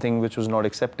was something which was not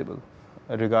acceptable,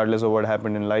 regardless of what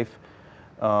happened in life.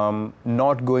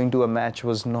 Not going to a match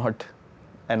was not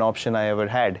an option I ever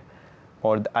had,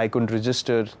 or I couldn't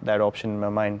register that option in my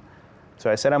mind. So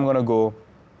I said, I'm going to go.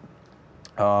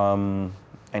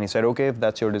 And he said, okay, if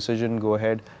that's your decision, go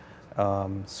ahead.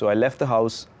 So I left the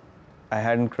house. I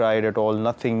hadn't cried at all,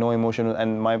 nothing, no emotion.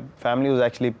 And my family was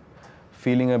actually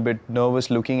feeling a bit nervous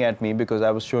looking at me because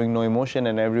I was showing no emotion,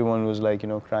 and everyone was like,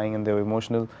 crying and they were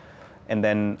emotional. And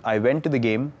then I went to the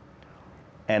game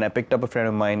and I picked up a friend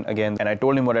of mine again, and I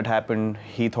told him what had happened.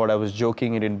 He thought I was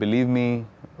joking. He didn't believe me.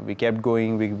 We kept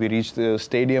going. We reached the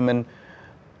stadium, and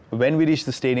when we reached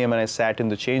the stadium and I sat in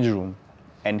the change room,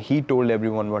 and he told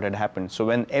everyone what had happened. So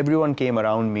when everyone came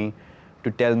around me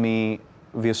to tell me,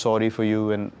 we're sorry for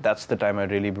you, and that's the time I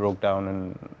really broke down,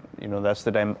 and that's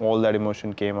the time all that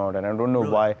emotion came out, and I don't know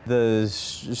why. The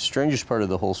strangest part of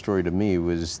the whole story to me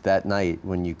was that night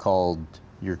when you called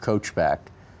your coach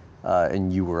back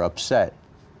and you were upset.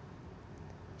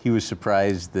 He was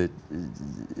surprised that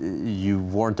you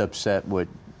weren't upset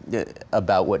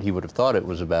about what he would have thought it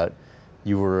was about.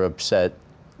 You were upset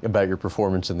about your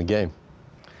performance in the game.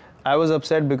 I was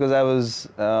upset because I was,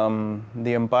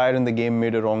 the umpire in the game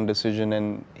made a wrong decision,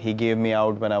 and he gave me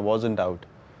out when I wasn't out.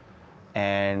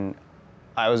 And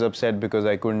I was upset because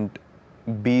I couldn't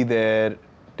be there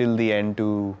till the end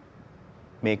to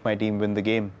make my team win the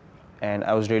game. And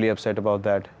I was really upset about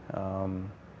that.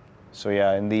 So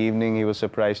yeah, in the evening he was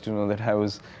surprised to know that I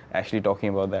was actually talking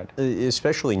about that.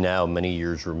 Especially now, many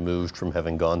years removed from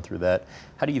having gone through that,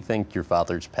 how do you think your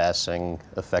father's passing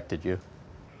affected you?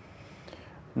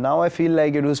 Now I feel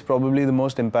like it was probably the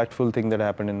most impactful thing that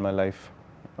happened in my life.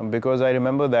 Because I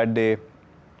remember that day,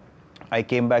 I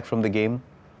came back from the game.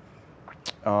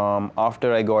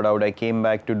 After I got out, I came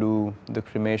back to do the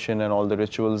cremation and all the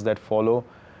rituals that follow.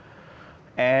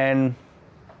 And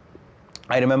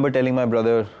I remember telling my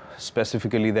brother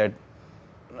specifically that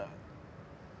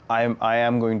I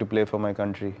am going to play for my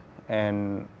country,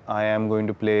 and I am going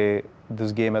to play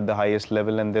this game at the highest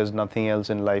level, and there's nothing else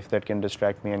in life that can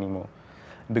distract me anymore.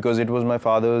 Because it was my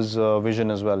father's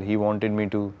vision as well. He wanted me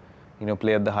to,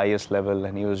 play at the highest level,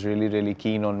 and he was really, really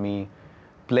keen on me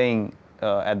playing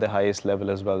at the highest level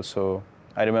as well. So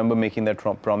I remember making that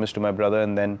promise to my brother,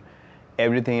 and then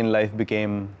everything in life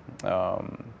became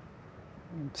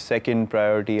second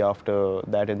priority after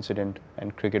that incident,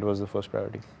 and cricket was the first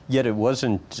priority. Yet it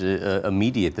wasn't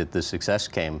immediate that the success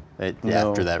came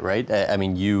after that, right? I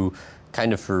mean, you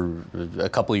kind of for a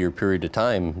couple-year period of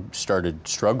time started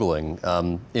struggling.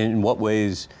 In what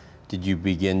ways did you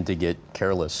begin to get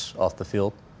careless off the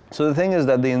field? So the thing is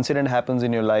that the incident happens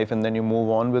in your life and then you move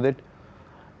on with it.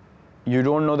 You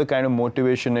don't know the kind of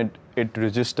motivation it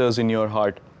registers in your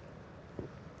heart.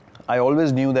 I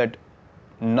always knew that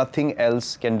nothing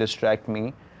else can distract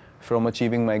me from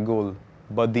achieving my goal,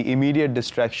 but the immediate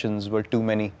distractions were too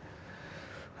many.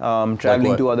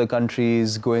 Traveling to other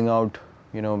countries, going out,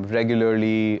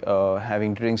 regularly,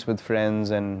 having drinks with friends,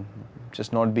 and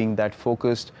just not being that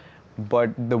focused.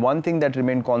 But the one thing that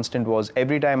remained constant was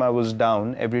every time I was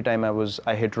down, every time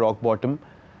I hit rock bottom,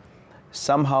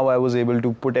 somehow I was able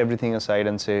to put everything aside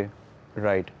and say,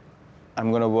 right,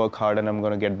 I'm going to work hard and I'm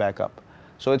going to get back up.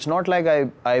 So it's not like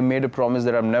I made a promise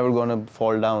that I'm never going to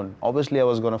fall down. Obviously, I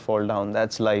was going to fall down.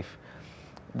 That's life.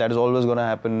 That is always going to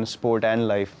happen in sport and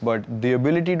life. But the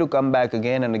ability to come back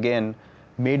again and again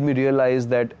made me realize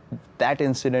that that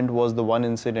incident was the one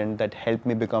incident that helped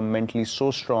me become mentally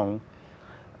so strong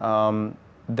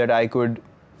that I could,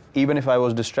 even if I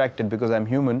was distracted, because I'm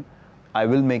human, I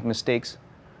will make mistakes.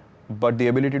 But the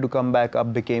ability to come back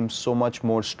up became so much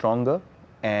more stronger.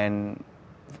 And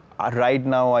right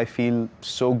now, I feel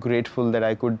so grateful that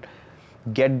I could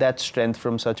get that strength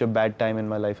from such a bad time in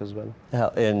my life as well.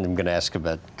 And I'm going to ask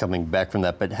about coming back from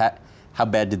that, but how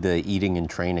bad did the eating and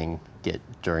training get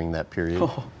during that period?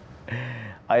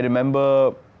 I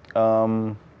remember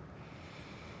I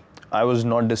was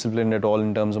not disciplined at all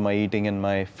in terms of my eating and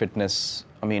my fitness.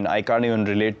 I mean, I can't even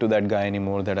relate to that guy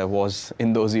anymore that I was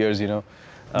in those years,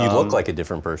 You look like a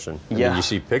different person. I Yeah. mean, you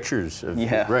see pictures of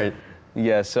Yeah. right.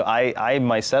 Yeah, so I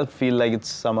myself feel like it's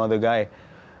some other guy.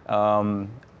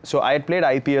 So I had played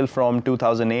IPL from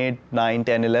 2008, 9,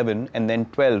 10, 11, and then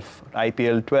 12.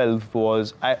 IPL 12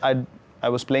 was, I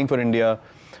was playing for India.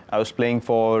 I was playing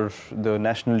for the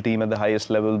national team at the highest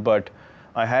level, but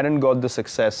I hadn't got the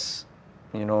success,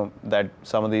 that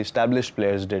some of the established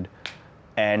players did.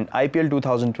 And IPL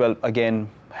 2012, again,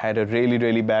 had a really,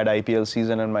 really bad IPL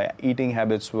season, and my eating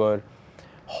habits were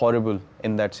horrible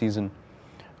in that season.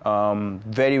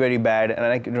 Very, very bad. And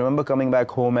I remember coming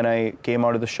back home and I came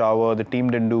out of the shower. The team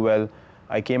didn't do well.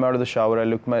 I came out of the shower. I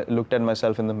looked at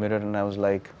myself in the mirror and I was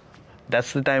like,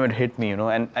 that's the time it hit me,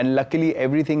 And luckily,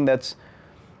 everything that's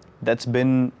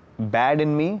been bad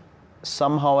in me,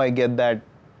 somehow I get that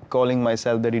calling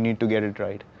myself that you need to get it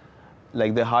right.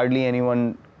 Like there's hardly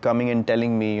anyone coming and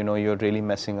telling me, you're really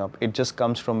messing up. It just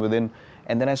comes from within.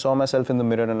 And then I saw myself in the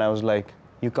mirror and I was like,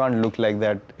 you can't look like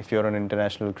that if you're an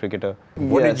international cricketer.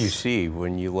 What did you see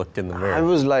when you looked in the mirror? I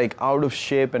was like out of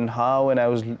shape and I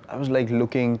was like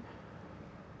looking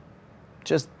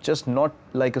just not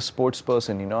like a sports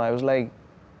person, I was like,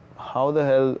 how the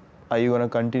hell are you going to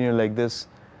continue like this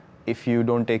if you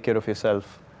don't take care of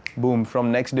yourself? Boom,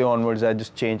 from next day onwards, I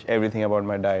just changed everything about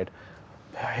my diet.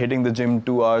 Hitting the gym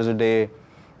 2 hours a day,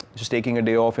 just taking a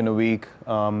day off in a week,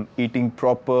 eating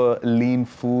proper lean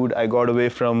food. I got away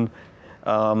from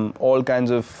all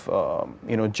kinds of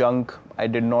junk. I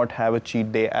did not have a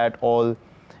cheat day at all,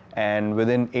 and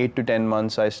within 8 to 10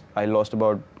 months I lost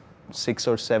about 6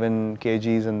 or 7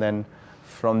 kgs, and then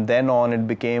from then on it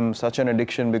became such an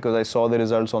addiction because I saw the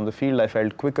results on the field. I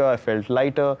felt quicker, I felt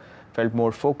lighter, felt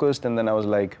more focused, and then I was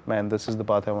like, man, this is the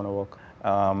path I want to walk.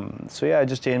 So yeah, I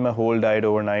just changed my whole diet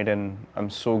overnight, and I'm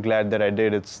so glad that I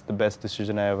did. It's the best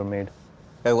decision I ever made.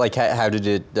 Like, how did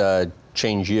it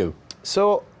change you?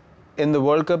 So in the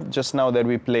World Cup just now that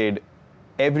we played,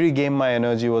 every game my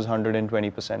energy was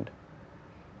 120%.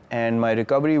 And my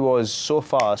recovery was so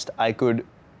fast,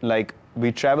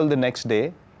 we traveled the next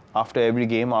day after every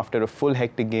game, after a full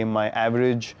hectic game. My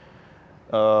average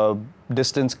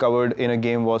distance covered in a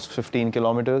game was 15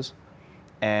 kilometers.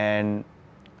 And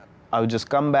I would just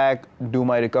come back, do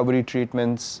my recovery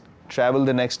treatments, travel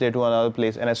the next day to another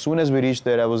place. And as soon as we reached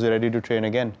there, I was ready to train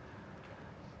again.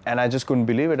 And I just couldn't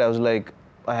believe it. I was like,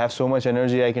 I have so much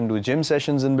energy. I can do gym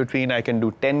sessions in between. I can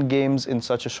do 10 games in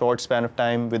such a short span of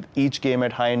time, with each game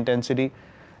at high intensity.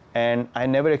 And I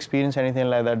never experienced anything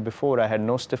like that before. I had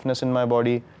no stiffness in my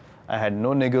body. I had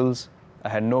no niggles. I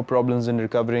had no problems in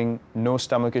recovering, no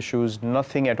stomach issues,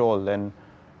 nothing at all. And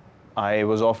I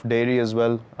was off dairy as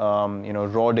well,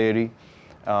 raw dairy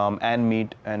and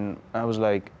meat. And I was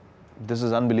like, this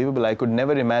is unbelievable. I could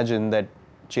never imagine that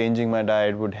changing my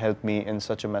diet would help me in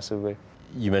such a massive way.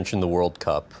 You mentioned the World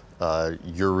Cup.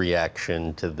 Your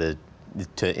reaction to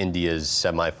India's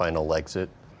semifinal exit?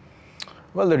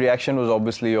 Well, the reaction was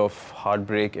obviously of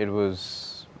heartbreak.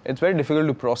 It's very difficult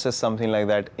to process something like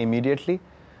that immediately.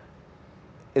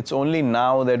 It's only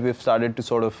now that we've started to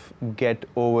sort of get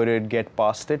over it, get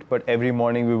past it. But every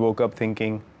morning we woke up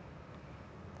thinking,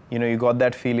 you got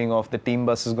that feeling of the team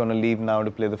bus is going to leave now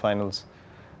to play the finals.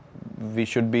 We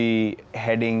should be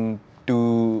heading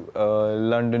to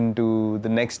London to the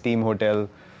next team hotel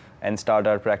and start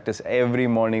our practice. Every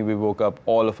morning we woke up,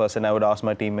 all of us, and I would ask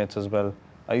my teammates as well,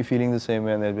 are you feeling the same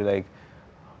way? And they'd be like,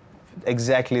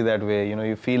 exactly that way.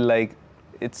 You feel like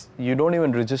you don't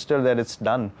even register that it's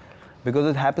done because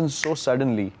it happens so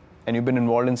suddenly, and you've been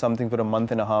involved in something for a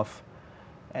month and a half,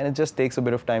 and it just takes a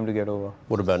bit of time to get over.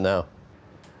 What about now?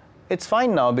 It's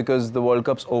fine now because the World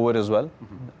Cup's over as well,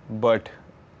 but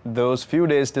those few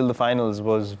days till the finals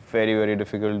was very, very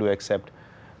difficult to accept,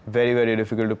 very, very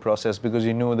difficult to process because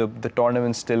you knew the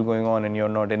tournament's still going on and you're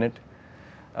not in it.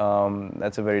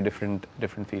 That's a very different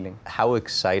feeling. How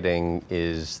exciting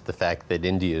is the fact that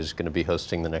India is going to be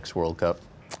hosting the next World Cup?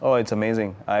 Oh, it's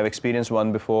amazing. I've experienced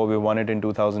one before. We won it in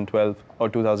 2012 or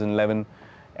 2011,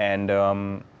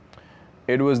 and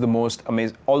it was the most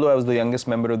amazing. Although I was the youngest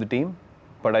member of the team,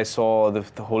 but I saw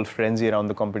the whole frenzy around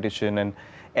the competition, and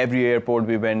every airport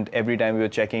we went, every time we were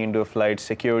checking into a flight,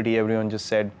 security, everyone just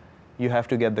said, you have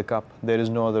to get the cup. There is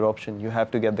no other option. You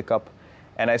have to get the cup.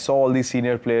 And I saw all these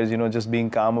senior players, just being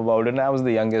calm about it. And I was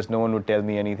the youngest. No one would tell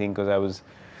me anything because I was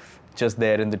just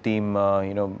there in the team,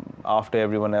 after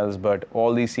everyone else. But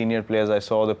all these senior players, I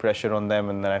saw the pressure on them,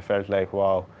 and then I felt like,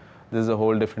 wow, this is a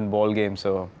whole different ball game.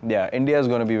 So yeah, India is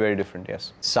going to be very different,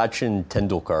 yes. Sachin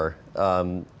Tendulkar,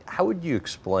 how would you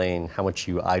explain how much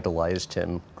you idolized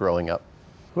him growing up?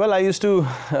 Well, I used to,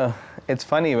 it's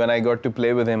funny, when I got to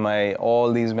play with him,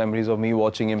 all these memories of me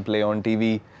watching him play on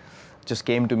TV, just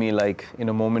came to me like in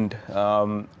a moment.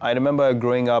 I remember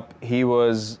growing up, he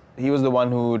was the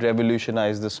one who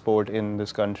revolutionized the sport in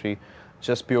this country,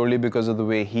 just purely because of the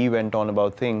way he went on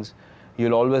about things.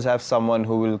 You'll always have someone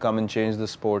who will come and change the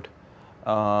sport.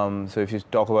 So if you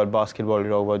talk about basketball, you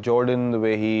talk about Jordan, the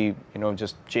way he,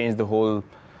 just changed the whole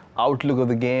outlook of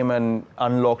the game and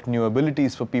unlocked new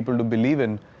abilities for people to believe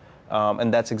in.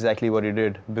 And that's exactly what he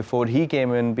did. Before he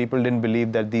came in, people didn't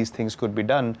believe that these things could be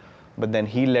done. But then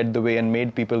he led the way and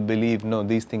made people believe, no,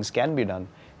 these things can be done.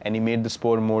 And he made the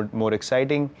sport more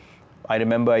exciting. I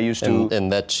remember I used to...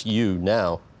 And that's you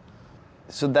now.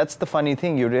 So that's the funny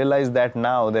thing. You realize that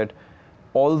now, that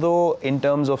although in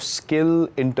terms of skill,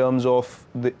 in terms of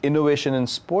the innovation in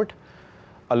sport,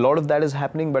 a lot of that is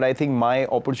happening, but I think my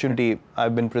opportunity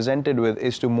I've been presented with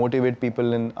is to motivate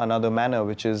people in another manner,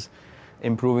 which is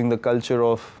improving the culture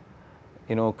of,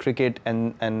 cricket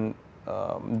and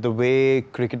the way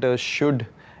cricketers should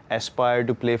aspire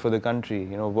to play for the country.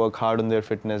 Work hard on their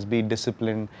fitness, be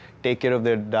disciplined, take care of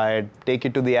their diet, take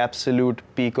it to the absolute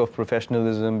peak of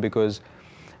professionalism, because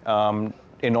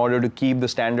in order to keep the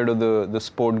standard of the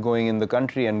sport going in the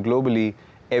country and globally,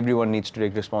 everyone needs to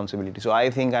take responsibility. So I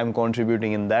think I'm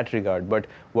contributing in that regard. But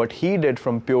what he did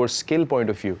from pure skill point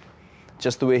of view,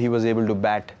 just the way he was able to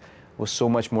bat, was so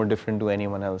much more different to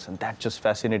anyone else. And that just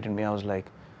fascinated me. I was like,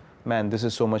 man, this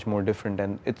is so much more different.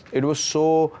 And it was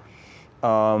so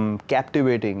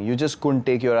captivating. You just couldn't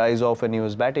take your eyes off when he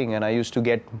was batting. And I used to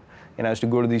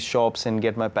go to these shops and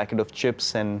get my packet of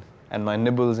chips and my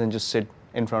nibbles and just sit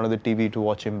in front of the TV to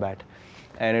watch him bat.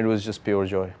 And it was just pure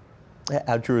joy.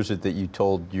 How true is it that you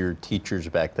told your teachers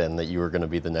back then that you were going to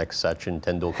be the next Sachin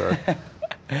Tendulkar?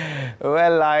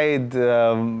 Well,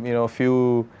 a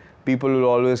few people will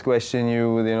always question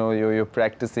you, you're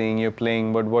practicing, you're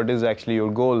playing, but what is actually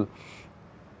your goal?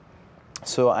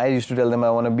 So I used to tell them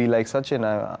I want to be like Sachin.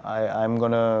 I'm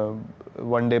going to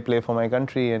one day play for my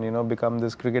country and, become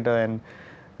this cricketer. And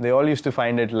they all used to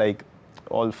find it like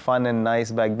all fun and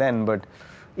nice back then. But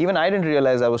even I didn't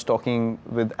realize I was talking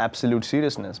with absolute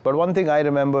seriousness. But one thing I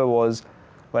remember was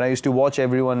when I used to watch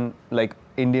everyone like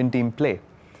Indian team play.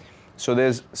 So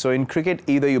in cricket,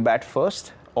 either you bat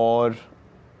first or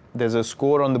there's a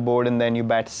score on the board and then you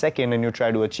bat second and you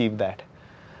try to achieve that.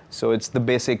 So it's the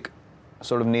basic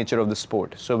sort of nature of the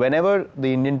sport. So whenever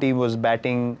the Indian team was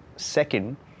batting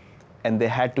second and they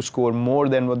had to score more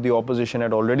than what the opposition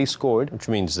had already scored. Which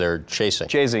means they're chasing.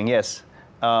 Chasing, yes.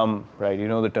 Right, you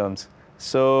know the terms.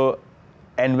 So,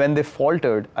 and when they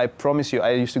faltered, I promise you,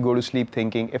 I used to go to sleep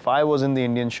thinking, if I was in the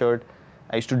Indian shirt,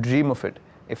 I used to dream of it.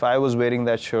 If I was wearing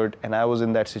that shirt and I was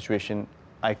in that situation,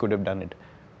 I could have done it.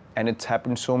 And it's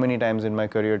happened so many times in my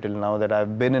career till now that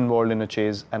I've been involved in a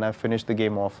chase and I've finished the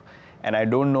game off. And I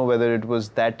don't know whether it was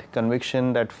that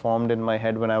conviction that formed in my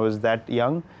head when I was that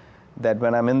young, that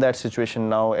when I'm in that situation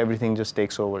now, everything just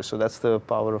takes over. So that's the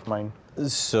power of mind.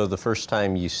 So the first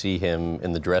time you see him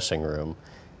in the dressing room,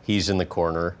 he's in the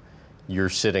corner, you're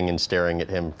sitting and staring at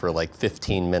him for like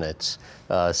 15 minutes.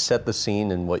 Set the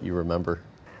scene and what you remember.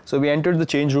 So we entered the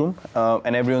change room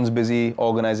and everyone's busy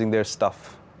organizing their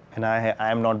stuff. And I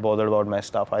am not bothered about my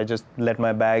stuff. I just let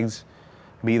my bags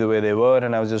be the way they were,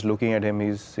 and I was just looking at him.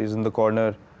 He's in the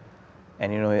corner,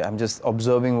 and I'm just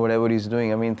observing whatever he's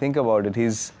doing. I mean, think about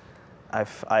it.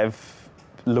 I've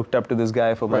looked up to this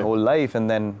guy for my whole life, and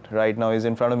then right now he's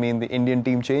in front of me in the Indian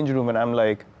team change room, and I'm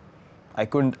like, I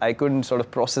couldn't sort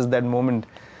of process that moment.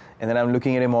 And then I'm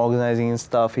looking at him organizing his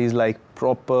stuff. He's like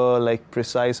proper, like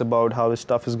precise about how his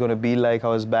stuff is going to be like,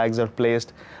 how his bags are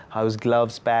placed, how his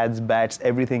gloves, pads, bats,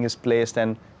 everything is placed,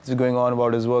 and he's going on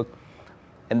about his work.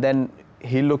 And then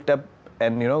he looked up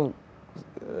and,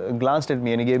 glanced at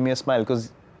me and he gave me a smile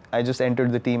because I just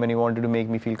entered the team and he wanted to make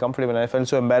me feel comfortable. And I felt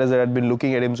so embarrassed that I'd been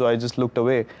looking at him, so I just looked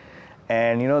away.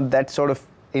 And, that sort of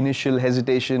initial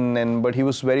hesitation, but he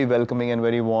was very welcoming and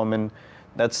very warm, and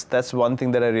that's one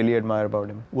thing that I really admire about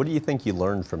him. What do you think you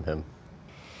learned from him?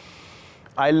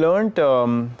 I learned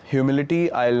humility.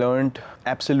 I learned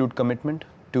absolute commitment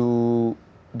to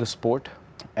the sport.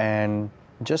 And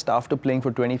just after playing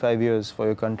for 25 years for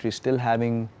your country, still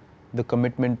having the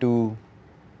commitment to,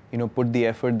 put the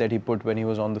effort that he put when he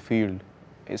was on the field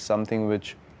is something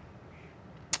which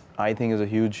I think is a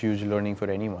huge, huge learning for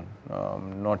anyone.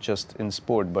 Not just in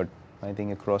sport, but I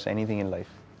think across anything in life.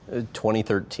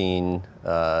 2013,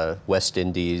 West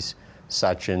Indies,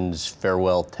 Sachin's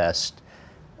farewell test.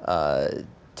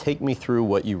 Take me through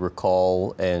what you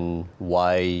recall and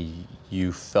why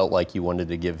you felt like you wanted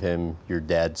to give him your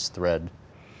dad's thread.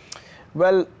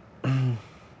 Well,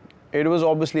 it was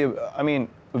obviously,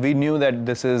 we knew that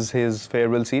this is his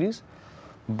farewell series,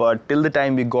 but till the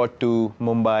time we got to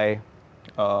Mumbai,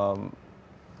 um,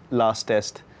 last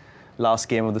test, last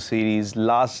game of the series,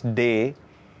 last day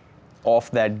of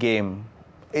that game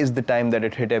is the time that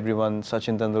it hit everyone.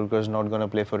 Sachin Tendulkar is not going to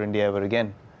play for India ever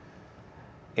again.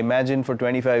 Imagine for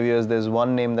 25 years there's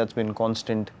one name that's been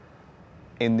constant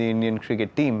in the Indian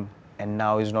cricket team, and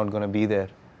now he's not going to be there.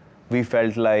 We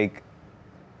felt like,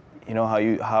 you know,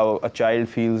 how a child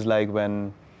feels like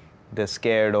when they're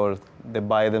scared or they're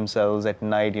by themselves at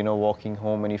night, you know, walking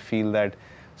home, and you feel that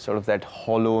sort of that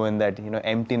hollow and that, you know,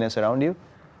 emptiness around you.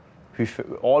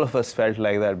 All of us felt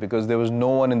like that because there was no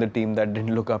one in the team that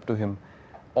didn't look up to him.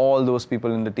 All those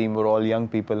people in the team were all young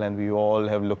people, and we all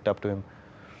have looked up to him.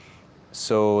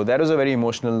 So that was a very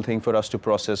emotional thing for us to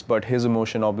process, but his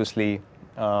emotion obviously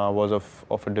was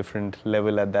of a different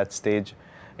level at that stage,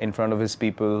 in front of his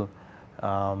people,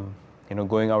 you know,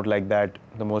 going out like that,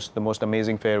 the most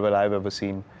amazing farewell I've ever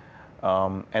seen.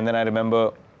 And then I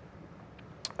remember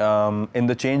in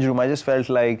the change room, I just felt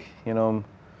like, you know,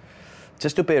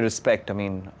 just to pay respect. I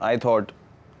mean, I thought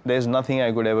there's nothing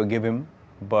I could ever give him,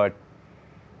 but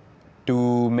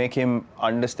to make him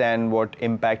understand what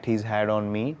impact he's had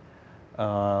on me,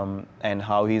 and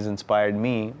how he's inspired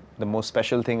me. The most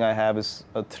special thing I have is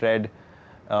a thread.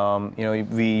 You know,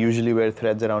 we usually wear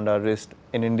threads around our wrist.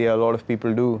 In India, a lot of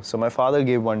people do. So my father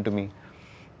gave one to me,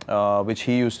 which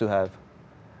he used to have.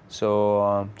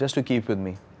 So just to keep with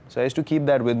me. So I used to keep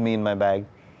that with me in my bag.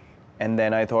 And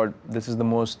then I thought, this is the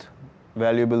most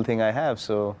valuable thing I have.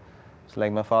 So it's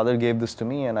like my father gave this to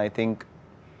me, and I think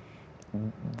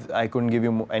I couldn't give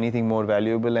you anything more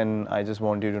valuable, and I just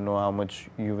want you to know how much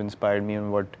you've inspired me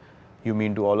and what you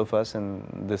mean to all of us, and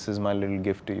this is my little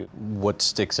gift to you. What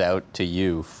sticks out to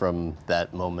you from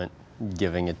that moment,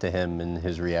 giving it to him and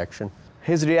his reaction?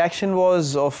 His reaction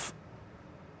was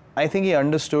I think he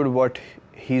understood what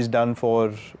he's done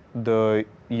for the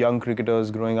young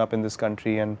cricketers growing up in this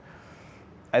country, and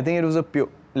I think it was a pure,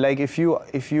 like if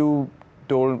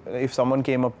someone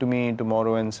came up to me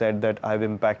tomorrow and said that I've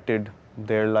impacted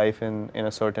their life in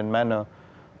a certain manner,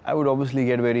 I would obviously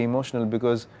get very emotional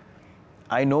because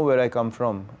I know where I come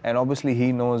from, and obviously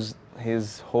he knows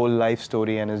his whole life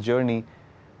story and his journey.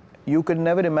 You could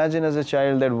never imagine as a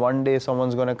child that one day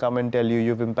someone's going to come and tell you,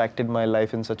 you've impacted my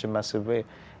life in such a massive way.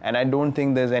 And I don't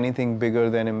think there's anything bigger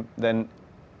than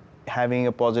having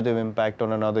a positive impact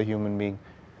on another human being.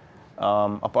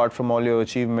 Apart from all your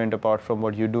achievement, apart from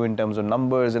what you do in terms of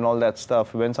numbers and all that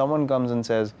stuff, when someone comes and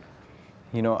says,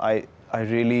 you know, I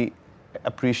really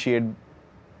appreciate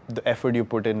the effort you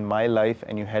put in my life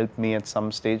and you helped me at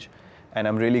some stage, and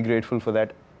I'm really grateful for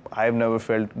that. I've never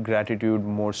felt gratitude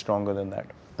more stronger than that.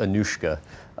 Anushka,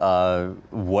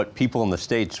 what people in the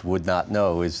States would not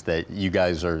know is that you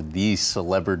guys are the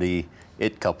celebrity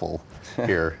it couple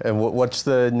here. And what's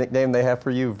the nickname they have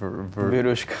for you?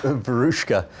 Virushka.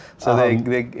 Virushka. So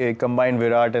they combined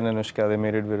Virat and Anushka. They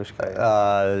made it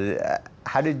Virushka.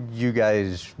 How did you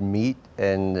guys meet,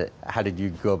 and how did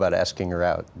you go about asking her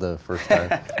out the first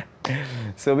time?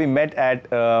 So we met at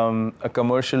a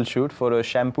commercial shoot for a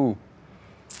shampoo.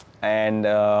 And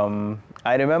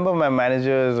I remember my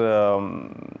manager,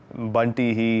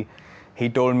 Bunty, he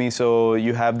told me, so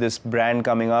you have this brand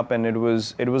coming up, and it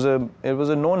was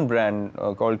a known brand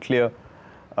called Clear,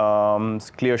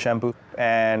 Clear shampoo.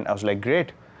 And I was like,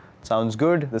 great, sounds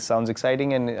good, this sounds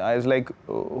exciting. And I was like,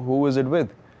 who is it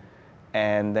with?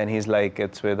 And then he's like,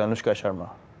 it's with Anushka Sharma.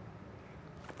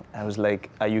 I was like,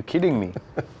 are you kidding me?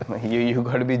 you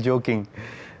got to be joking.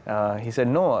 He said,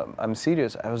 no, I'm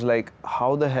serious. I was like,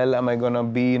 how the hell am I going to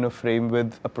be in a frame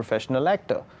with a professional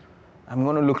actor? I'm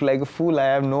going to look like a fool. I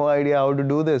have no idea how to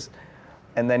do this.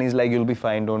 And then he's like, you'll be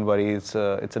fine, don't worry. It's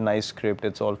a nice script.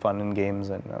 It's all fun and games.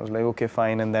 And I was like, okay,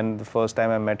 fine. And then the first time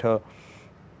I met her,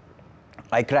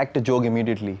 I cracked a joke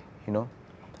immediately, you know,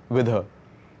 with her.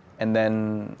 And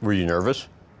then... Were you nervous?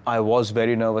 I was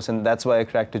very nervous, and that's why I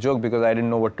cracked a joke, because I didn't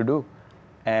know what to do.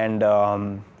 And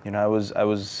you know, I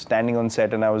was standing on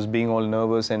set and I was being all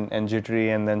nervous and jittery,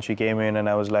 and then she came in and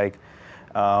I was like,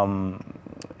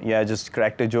 yeah, I just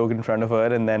cracked a joke in front of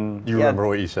her, and then... You remember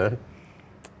what you said?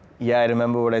 Yeah, I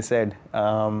remember what I said.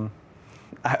 I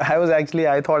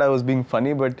thought I was being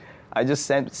funny, but I just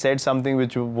said something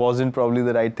which wasn't probably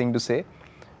the right thing to say,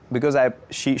 because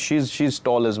she's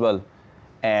tall as well,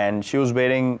 and she was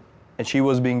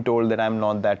being told that I'm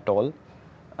not that tall.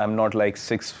 I'm not like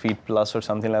 6 feet plus or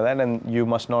something like that, and you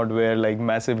must not wear like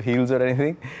massive heels or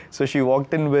anything. So she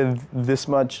walked in with this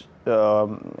much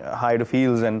height of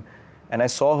heels, and I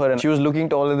saw her, and she was looking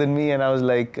taller than me, and I was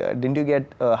like, didn't you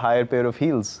get a higher pair of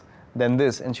heels? than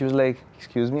this. And she was like,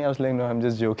 excuse me? I was like, no, I'm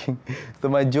just joking. So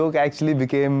my joke actually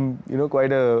became,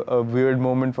 quite a weird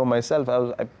moment for myself.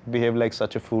 I behaved like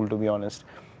such a fool, to be honest.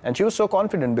 And she was so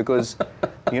confident because,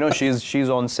 she's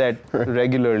on set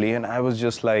regularly, and I was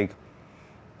just like,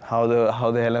 how the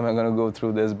hell am I going to go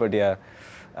through this? But yeah,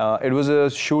 it was a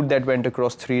shoot that went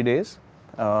across 3 days.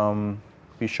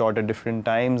 We shot at different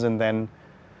times, and then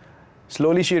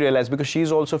slowly she realized, because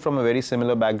she's also from a very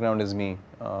similar background as me.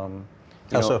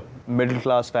 Middle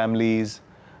class families,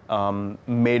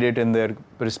 made it in their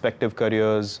respective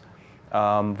careers,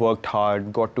 worked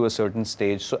hard, got to a certain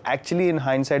stage. So actually, in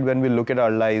hindsight, when we look at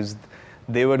our lives,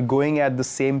 they were going at the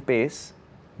same pace,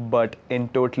 but in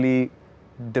totally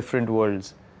different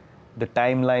worlds. The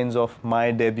timelines of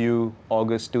my debut,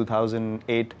 August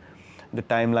 2008, the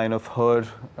timeline of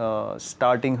her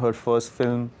starting her first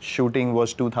film shooting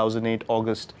was 2008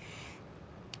 August.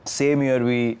 Same year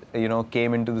we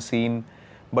came into the scene,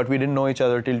 but we didn't know each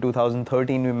other till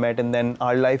 2013 we met, and then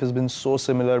our life has been so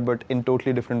similar but in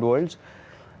totally different worlds.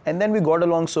 And then we got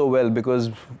along so well because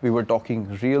we were talking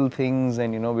real things,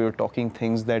 and we were talking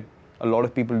things that a lot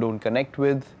of people don't connect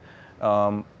with.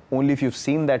 Only if you've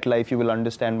seen that life you will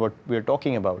understand what we're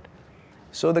talking about.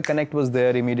 So the connect was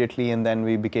there immediately, and then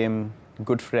we became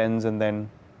good friends, and then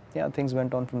things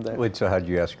went on from there. Wait, so how'd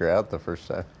you ask her out the first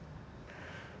time?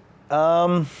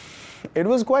 It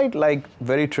was quite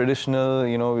very traditional.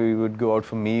 We would go out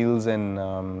for meals, and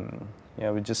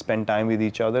we'd just spend time with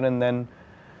each other, and then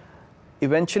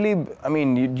eventually,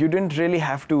 you didn't really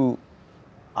have to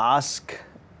ask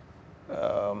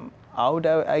out,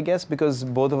 I guess, because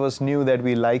both of us knew that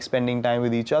we like spending time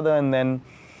with each other. And then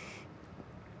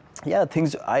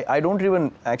things, I don't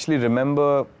even actually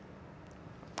remember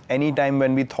any time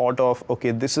when we thought of,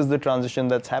 okay, this is the transition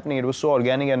that's happening. It was so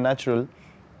organic and natural.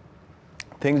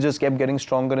 Things just kept getting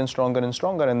stronger and stronger and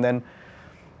stronger, and then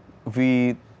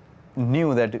we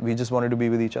knew that we just wanted to be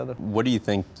with each other. What do you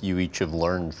think you each have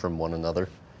learned from one another?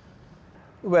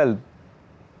 Well,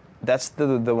 that's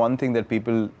the one thing that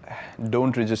people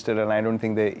don't register, and I don't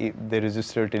think they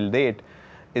register till date,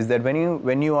 is that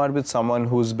when you are with someone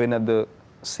who's been at the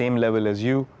same level as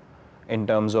you in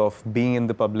terms of being in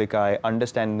the public eye,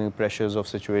 understanding the pressures of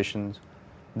situations,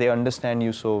 they understand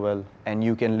you so well, and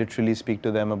you can literally speak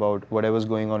to them about whatever's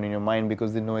going on in your mind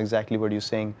because they know exactly what you're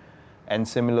saying, and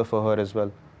similar for her as well.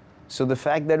 So the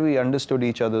fact that we understood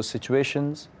each other's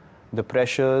situations, the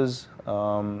pressures,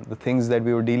 the things that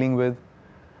we were dealing with,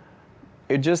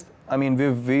 it just,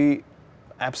 we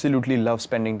absolutely love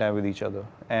spending time with each other,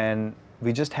 and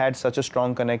we just had such a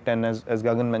strong connect. And as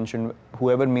Gagan mentioned,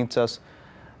 whoever meets us,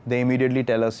 they immediately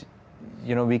tell us,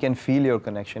 we can feel your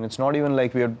connection. It's not even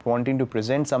like we are wanting to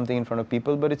present something in front of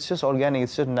people, but it's just organic,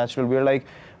 it's just natural.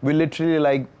 We're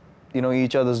literally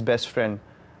each other's best friend,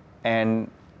 and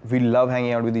we love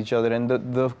hanging out with each other. And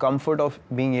the comfort of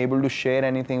being able to share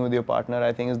anything with your partner,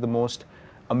 I think, is the most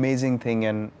amazing thing.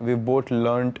 And we've both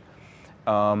learned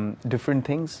different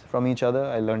things from each other.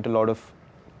 I learned a lot of,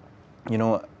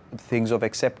 things of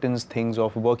acceptance, things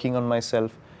of working on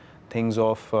myself, things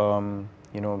of,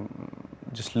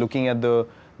 just looking at the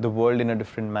world in a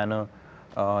different manner,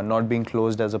 not being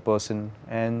closed as a person.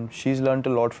 And she's learned a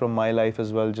lot from my life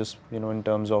as well, just, in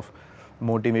terms of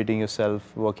motivating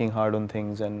yourself, working hard on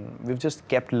things, and we've just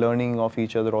kept learning of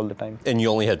each other all the time. And you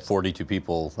only had 42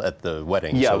 people at the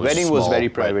wedding. Yeah, so wedding was very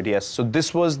private, right? yes. So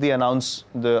this was the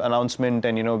announcement,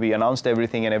 and we announced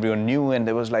everything, and everyone knew, and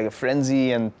there was a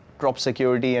frenzy and prop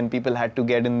security, and people had to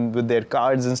get in with their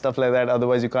cards and stuff like that,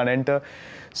 otherwise you can't enter.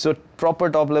 So proper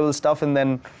top level stuff. And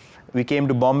then we came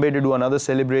to Bombay to do another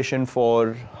celebration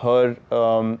for her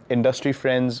industry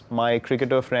friends, my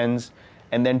cricketer friends,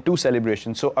 and then 2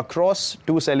 celebrations. So across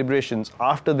 2 celebrations,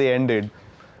 after they ended,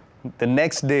 the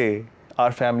next day,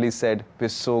 our family said, we're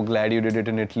so glad you did it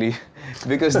in Italy.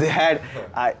 Because they had,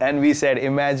 and we said,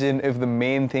 imagine if the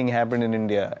main thing happened in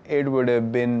India, it would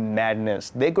have been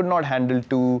madness. They could not handle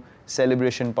 2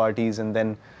 celebration parties, and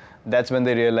then that's when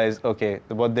they realized, okay,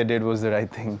 what they did was the right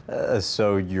thing.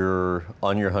 So you're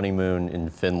on your honeymoon in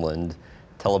Finland.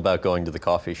 Tell about going to the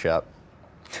coffee shop.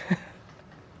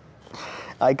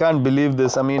 I can't believe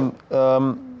this.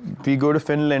 We go to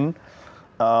Finland.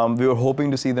 We were hoping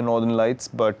to see the Northern Lights,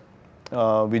 but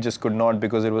we just could not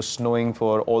because it was snowing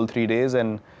for all 3 days.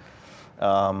 And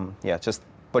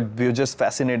but we were just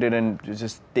fascinated and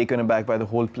just taken aback by the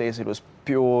whole place. It was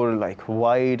pure,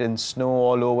 white and snow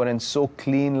all over, and so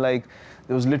clean. There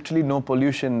was literally no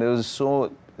pollution. There was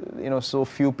so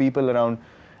few people around.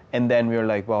 And then we were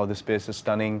like, wow, this place is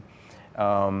stunning.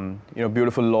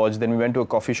 Beautiful lodge. Then we went to a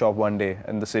coffee shop one day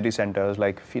in the city center. I was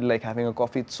like, feel like having a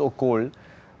coffee. It's so cold.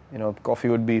 coffee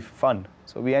would be fun.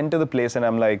 So we enter the place and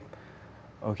I'm like,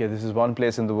 okay, this is one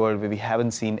place in the world where we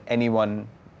haven't seen anyone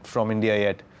from India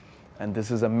yet. And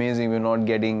this is amazing. We're not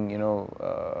getting,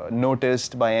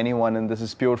 noticed by anyone, and this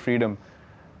is pure freedom.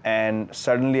 And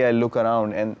suddenly I look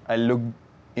around and I look,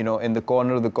 in the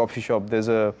corner of the coffee shop, there's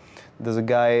a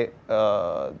guy,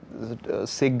 there's a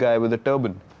Sikh guy with a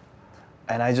turban.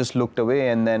 And I just looked away,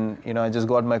 and then, I just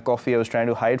got my coffee. I was trying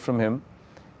to hide from him.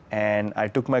 And I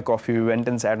took my coffee, we went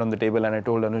and sat on the table, and I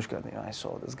told Anushka, I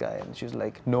saw this guy. And she's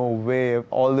like, no way,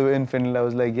 all the way in Finland. I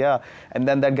was like, yeah. And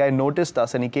then that guy noticed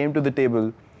us, and he came to the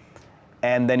table,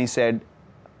 and then he said,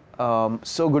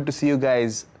 so good to see you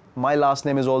guys. My last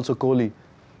name is also Kohli.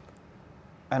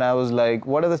 And I was like,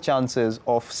 what are the chances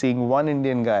of seeing one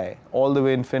Indian guy all the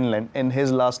way in Finland, and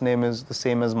his last name is the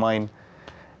same as mine?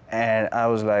 And I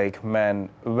was like, man,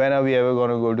 when are we ever going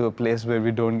to go to a place where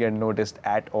we don't get noticed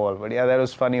at all? But yeah, that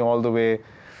was funny. All the way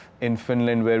in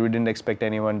Finland where we didn't expect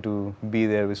anyone to be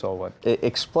there, we saw one.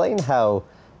 Explain how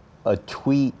a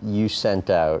tweet you sent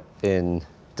out in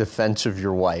defense of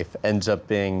your wife ends up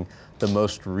being the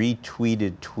most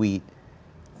retweeted tweet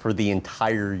for the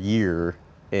entire year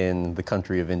in the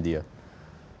country of India.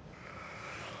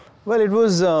 Well, it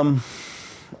was,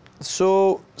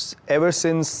 so ever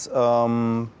since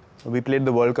we played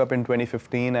the World Cup in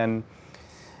 2015, and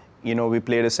we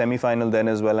played a semi-final then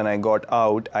as well, and I got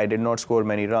out. I did not score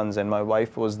many runs, and my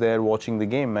wife was there watching the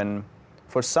game, and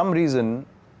for some reason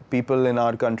people in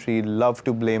our country love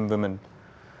to blame women,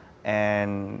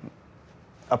 and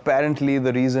apparently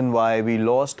the reason why we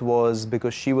lost was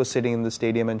because she was sitting in the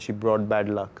stadium and she brought bad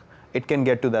luck. It can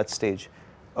get to that stage.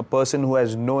 A person who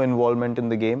has no involvement in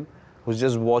the game, who's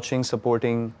just watching,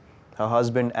 supporting her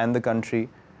husband and the country,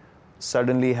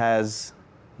 suddenly has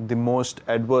the most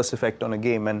adverse effect on a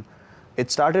game. And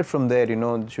it started from there.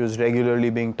 She was regularly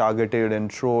being targeted and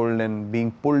trolled and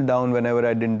being pulled down whenever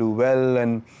I didn't do well,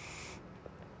 and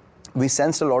we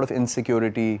sensed a lot of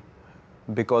insecurity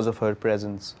because of her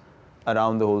presence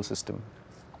around the whole system.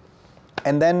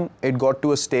 And then it got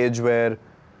to a stage where,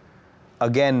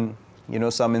 again,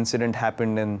 some incident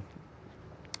happened and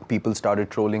people started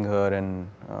trolling her, and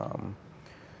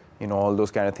all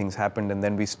those kind of things happened, and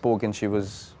then we spoke and she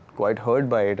was quite hurt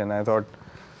by it, and I thought,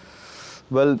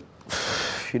 well,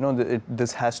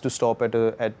 this has to stop at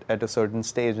a certain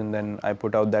stage, and then I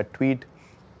put out that tweet,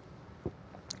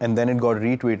 and then it got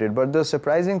retweeted. But the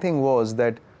surprising thing was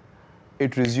that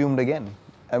it resumed again.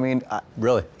 I mean,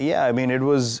 really? Yeah, I mean, it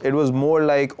was more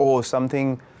like, oh,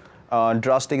 something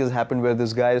drastic has happened where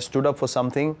this guy stood up for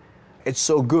something. It's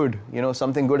so good,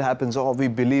 something good happens. Oh, we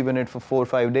believe in it for 4 or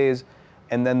 5 days.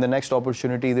 And then the next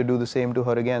opportunity, they do the same to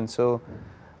her again. So,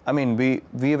 I mean,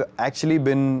 we've actually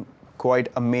been quite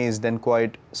amazed and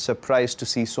quite surprised to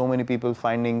see so many people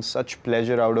finding such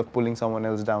pleasure out of pulling someone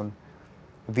else down.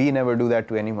 We never do that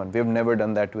to anyone. We've never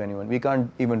done that to anyone. We can't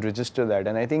even register that.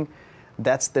 And I think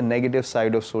that's the negative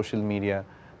side of social media,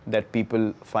 that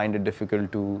people find it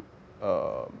difficult to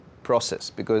process,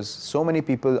 because so many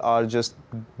people are just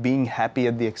being happy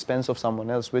at the expense of someone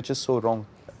else, which is so wrong.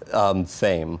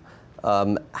 Fame.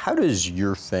 How does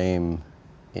your fame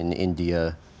in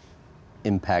India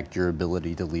impact your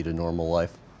ability to lead a normal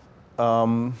life?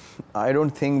 I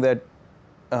don't think that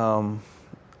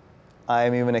I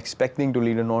am even expecting to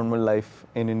lead a normal life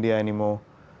in India anymore.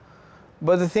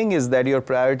 But the thing is that your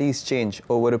priorities change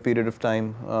over a period of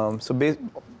time. So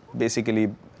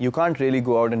basically, you can't really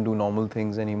go out and do normal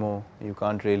things anymore. You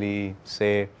can't really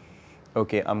say,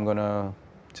 okay, I'm gonna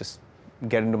just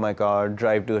get into my car,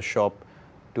 drive to the shop,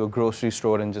 to a grocery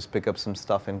store and just pick up some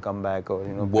stuff and come back, or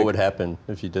What would happen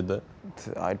if you did that?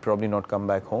 I'd probably not come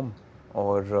back home,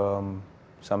 or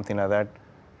something like that.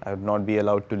 I would not be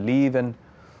allowed to leave, and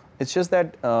it's just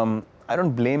that I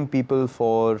don't blame people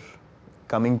for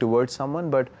coming towards someone,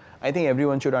 but I think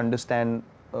everyone should understand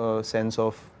a sense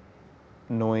of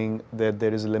knowing that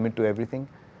there is a limit to everything,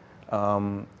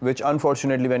 which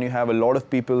unfortunately when you have a lot of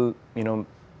people,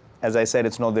 as I said,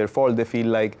 it's not their fault. They feel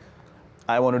like,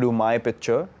 I want to do my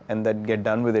picture and then get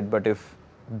done with it. But if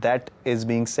that is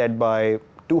being said by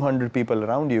 200 people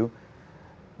around you,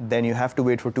 then you have to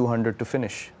wait for 200 to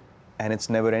finish, and it's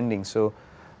never ending. So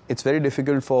it's very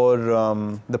difficult for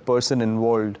the person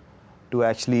involved to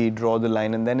actually draw the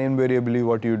line, and then invariably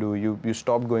what you do, you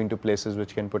stop going to places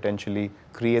which can potentially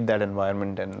create that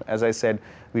environment. And as I said,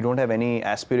 we don't have any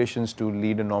aspirations to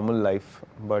lead a normal life,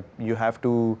 but you have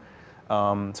to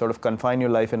sort of confine your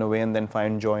life in a way and then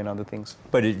find joy in other things.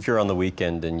 But if you're on the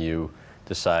weekend and you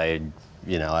decide,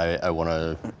 I want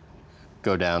to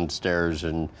go downstairs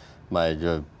in my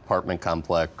apartment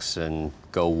complex and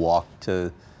go walk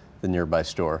to the nearby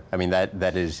store. I mean,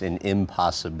 that is an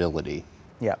impossibility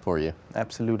for you.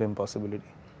 Absolute impossibility.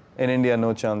 In India,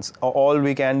 no chance. All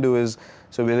we can do is,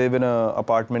 so we live in an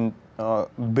apartment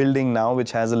building now,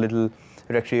 which has a little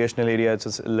recreational area.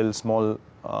 It's a little small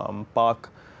park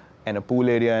and a pool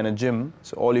area and a gym.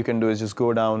 So all you can do is just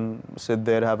go down, sit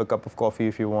there, have a cup of coffee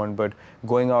if you want. But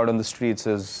going out on the streets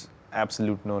is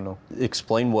absolute no-no.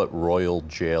 Explain what Royal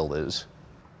Jail is.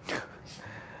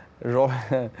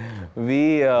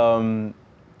 We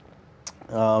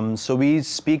so we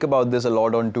speak about this a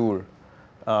lot on tour.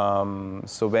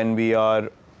 So when we are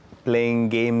playing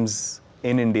games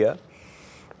in India,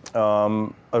 a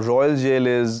royal jail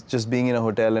is just being in a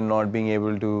hotel and not being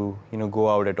able to, go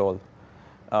out at all.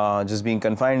 Just being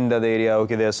confined in the area.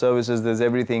 Okay, there are services, there's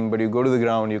everything, but you go to the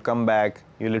ground, you come back,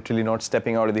 you're literally not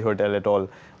stepping out of the hotel at all.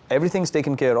 Everything's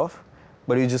taken care of,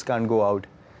 but you just can't go out.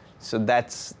 So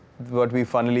that's what we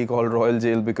funnily call royal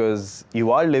jail, because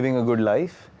you are living a good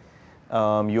life,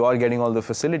 you are getting all the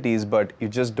facilities, but you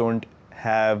just don't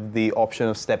have the option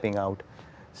of stepping out.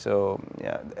 So,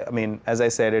 yeah, I mean, as I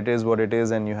said, it is what it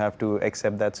is, and you have to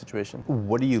accept that situation.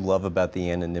 What do you love about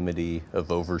the anonymity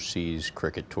of overseas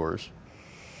cricket tours?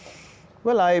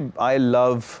 Well, I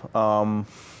love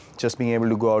just being able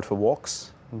to go out for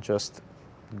walks, just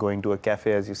going to a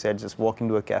cafe, as you said, just walking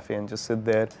to a cafe and just sit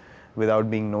there without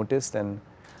being noticed. And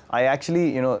I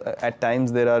actually, at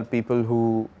times there are people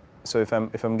who, so if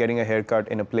I'm getting a haircut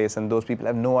in a place and those people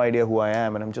have no idea who I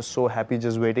am, and I'm just so happy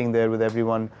just waiting there with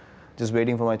everyone, just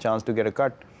waiting for my chance to get a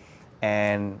cut,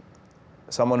 and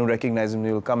someone who recognizes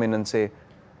me will come in and say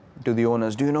to the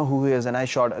owners, do you know who he is? And I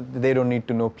shot, they don't need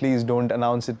to know, please don't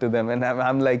announce it to them. And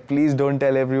I'm like, please don't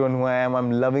tell everyone who I am.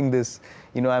 I'm loving this.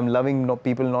 I'm loving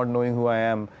people not knowing who I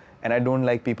am. And I don't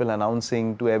like people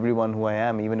announcing to everyone who I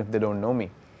am, even if they don't know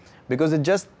me. Because they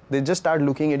just start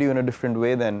looking at you in a different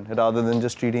way then, rather than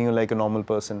just treating you like a normal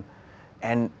person.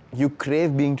 And you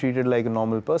crave being treated like a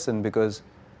normal person, because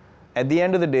at the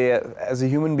end of the day, as a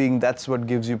human being, that's what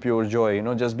gives you pure joy.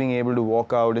 Just being able to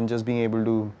walk out and just being able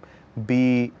to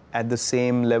be at the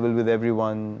same level with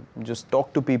everyone, just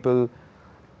talk to people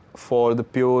for the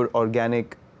pure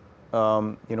organic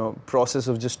process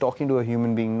of just talking to a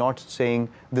human being, not saying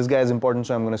this guy is important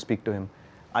so I'm going to speak to him.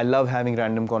 I love having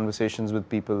random conversations with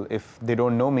people. If they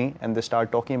don't know me and they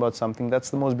start talking about something, that's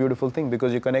the most beautiful thing,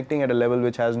 because you're connecting at a level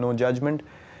which has no judgment,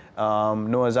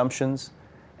 no assumptions,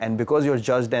 and because you're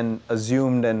judged and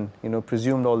assumed and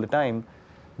presumed all the time,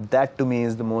 that to me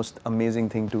is the most amazing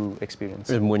thing to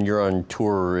experience. And when you're on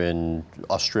tour in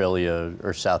Australia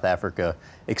or South Africa,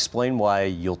 explain why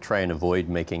you'll try and avoid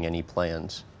making any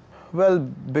plans. Well,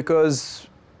 because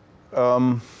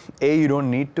you don't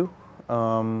need to.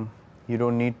 You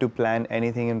don't need to plan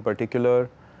anything in particular,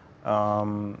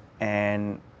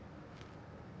 and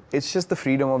it's just the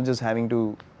freedom of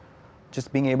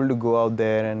just being able to go out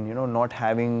there and not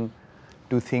having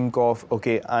to think of,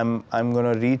 okay, I'm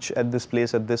gonna reach at this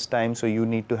place at this time, so you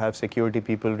need to have security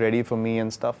people ready for me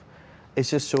and stuff. It's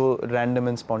just so random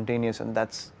and spontaneous, and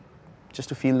that's just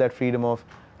to feel that freedom of,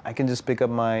 I can just pick up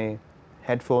my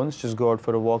headphones, just go out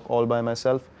for a walk all by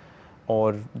myself,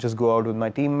 or just go out with my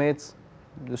teammates,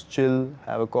 just chill,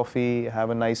 have a coffee, have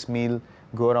a nice meal,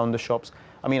 go around the shops.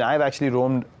 I mean, I've actually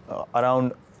roamed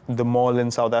around the mall in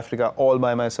South Africa all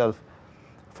by myself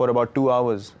for about 2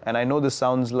 hours. And I know this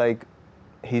sounds like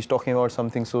he's talking about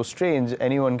something so strange,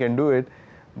 anyone can do it,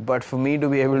 but for me to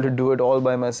be able to do it all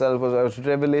by myself was a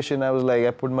revelation. I was like,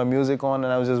 I put my music on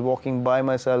and I was just walking by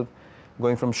myself,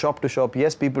 going from shop to shop.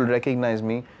 Yes, people recognize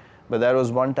me, but that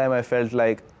was one time I felt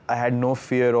like I had no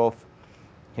fear of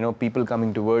people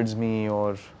coming towards me,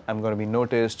 or I'm going to be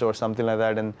noticed or something like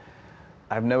that, and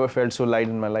I've never felt so light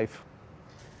in my life.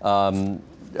 All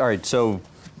right, so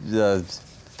the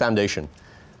foundation.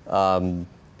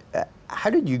 How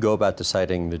did you go about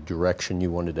deciding the direction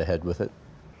you wanted to head with it?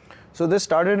 So this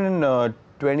started in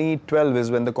 2012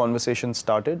 is when the conversation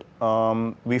started.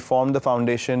 We formed the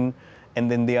foundation,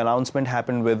 and then the announcement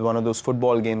happened with one of those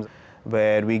football games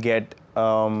where we get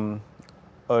a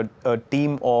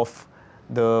team of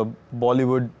the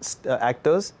Bollywood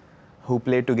actors who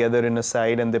play together in a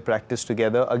side and they practice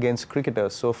together against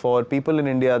cricketers. So for people in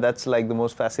India, that's like the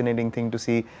most fascinating thing, to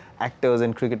see actors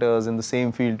and cricketers in the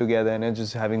same field together and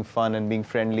just having fun and being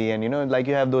friendly, and like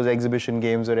you have those exhibition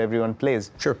games where everyone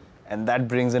plays. Sure. And that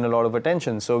brings in a lot of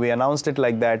attention. So we announced it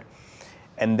like that,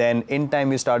 and then in time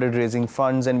we started raising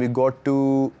funds, and we got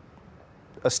to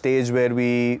a stage where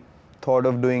we thought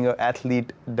of doing an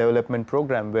athlete development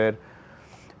program, where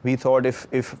we thought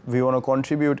if we want to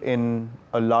contribute in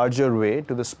a larger way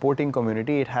to the sporting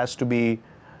community, it has to be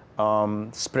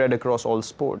spread across all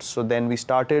sports. So then we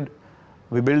started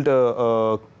we built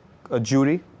a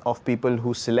jury of people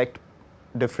who select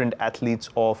different athletes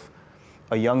of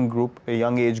a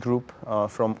young age group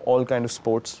from all kind of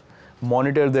sports,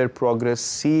 monitor their progress,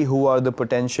 see who are the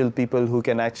potential people who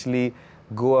can actually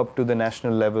go up to the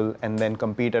national level and then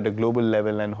compete at a global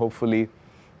level and hopefully,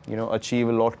 achieve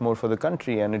a lot more for the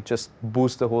country, and it just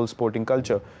boosts the whole sporting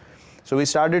culture. So we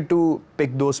started to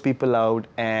pick those people out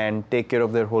and take care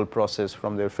of their whole process,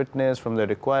 from their fitness, from their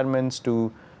requirements,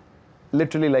 to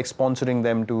literally like sponsoring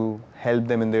them to help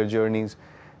them in their journeys.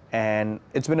 And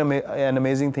it's been an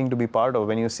amazing thing to be part of.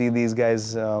 When you see these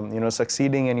guys,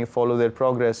 succeeding and you follow their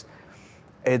progress,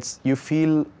 you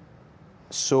feel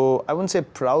so, I wouldn't say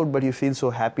proud, but you feel so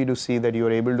happy to see that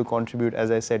you're able to contribute,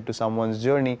 as I said, to someone's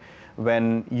journey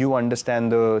when you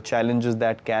understand the challenges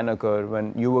that can occur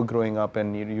when you were growing up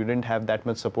and you didn't have that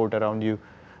much support around you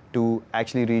to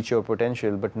actually reach your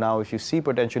potential. But now if you see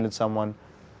potential in someone,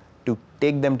 to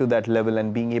take them to that level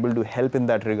and being able to help in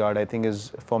that regard, I think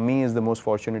for me is the most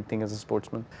fortunate thing as a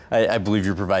sportsman. I believe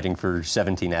you're providing for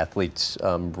 17 athletes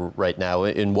right now.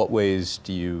 In what ways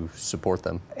do you support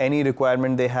them? Any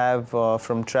requirement they have,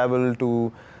 from travel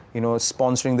to,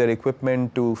 sponsoring their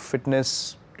equipment, to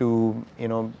fitness, to,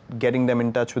 getting them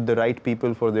in touch with the right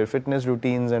people for their fitness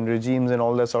routines and regimes and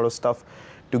all that sort of stuff,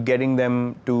 to getting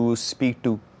them to speak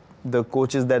to the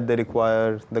coaches that they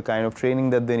require, the kind of training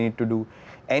that they need to do.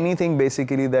 Anything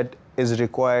basically that is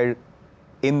required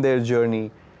in their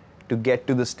journey to get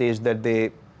to the stage that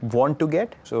they want to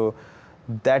get. So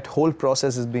that whole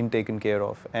process has been taken care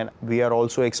of. And we are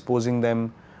also exposing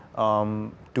them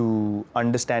to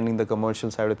understanding the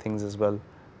commercial side of things as well,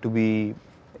 to be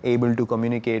able to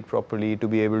communicate properly, to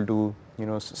be able to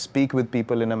speak with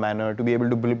people in a manner, to be able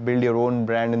to build your own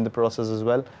brand in the process as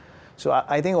well. So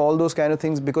I think all those kind of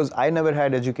things, because I never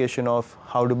had education of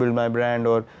how to build my brand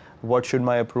or what should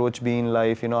my approach be in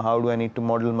life, how do I need to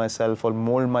model myself or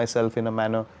mold myself in a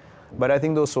manner. But I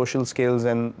think those social skills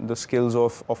and the skills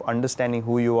of understanding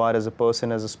who you are as a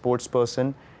person, as a sports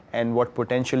person, and what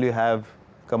potential you have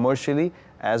commercially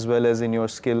as well as in your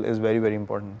skill is very, very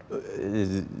important.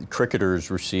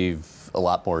 Cricketers receive a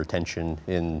lot more attention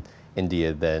in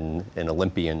India than an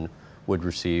Olympian would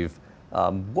receive.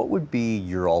 What would be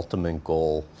your ultimate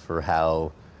goal for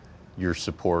how your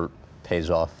support pays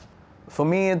off? For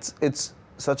me, it's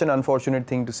such an unfortunate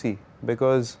thing to see,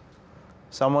 because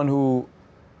someone who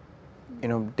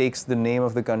takes the name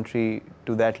of the country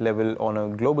to that level on a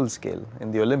global scale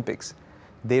in the Olympics,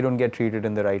 they don't get treated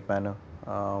in the right manner.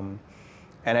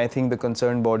 And I think the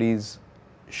concerned bodies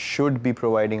should be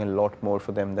providing a lot more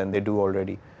for them than they do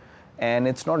already. And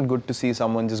it's not good to see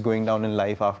someone just going down in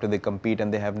life after they compete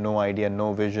and they have no idea,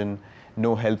 no vision,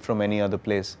 no help from any other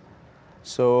place.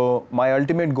 So my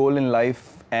ultimate goal in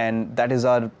life, and that is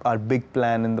our big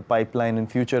plan in the pipeline in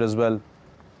future as well,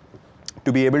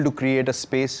 to be able to create a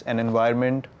space, an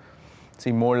environment,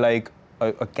 more like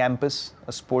a campus,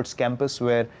 a sports campus,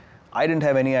 where I didn't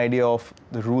have any idea of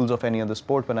the rules of any other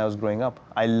sport when I was growing up.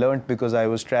 I learned because I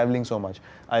was traveling so much.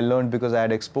 I learned because I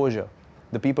had exposure.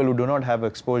 The people who do not have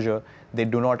exposure, they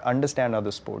do not understand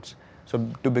other sports. So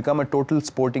to become a total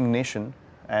sporting nation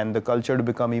and the culture to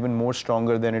become even more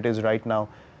stronger than it is right now,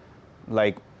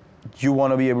 like, you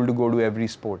want to be able to go to every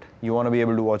sport. You want to be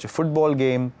able to watch a football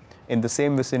game in the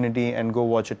same vicinity and go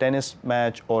watch a tennis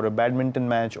match or a badminton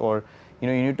match, or you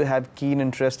need to have keen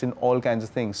interest in all kinds of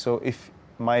things. So if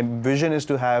my vision is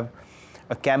to have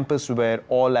a campus where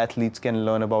all athletes can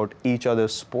learn about each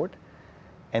other's sport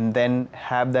and then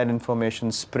have that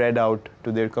information spread out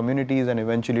to their communities and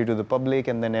eventually to the public,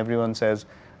 and then everyone says,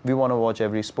 we want to watch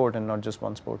every sport and not just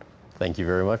one sport. Thank you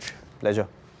very much. Pleasure.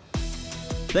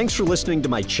 Thanks for listening to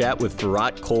my chat with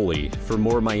Virat Kohli. For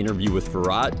more of my interview with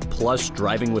Virat, plus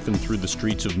driving with him through the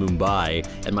streets of Mumbai,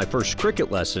 and my first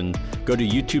cricket lesson, go to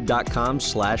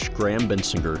youtube.com/Graham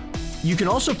Bensinger. You can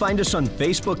also find us on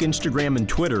Facebook, Instagram, and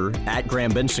Twitter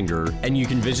 @Graham Bensinger, and you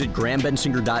can visit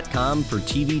grahambensinger.com for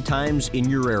TV times in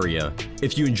your area.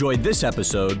 If you enjoyed this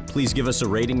episode, please give us a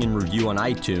rating and review on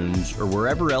iTunes or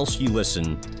wherever else you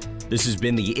listen. This has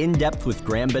been the In Depth with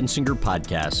Graham Bensinger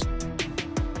podcast.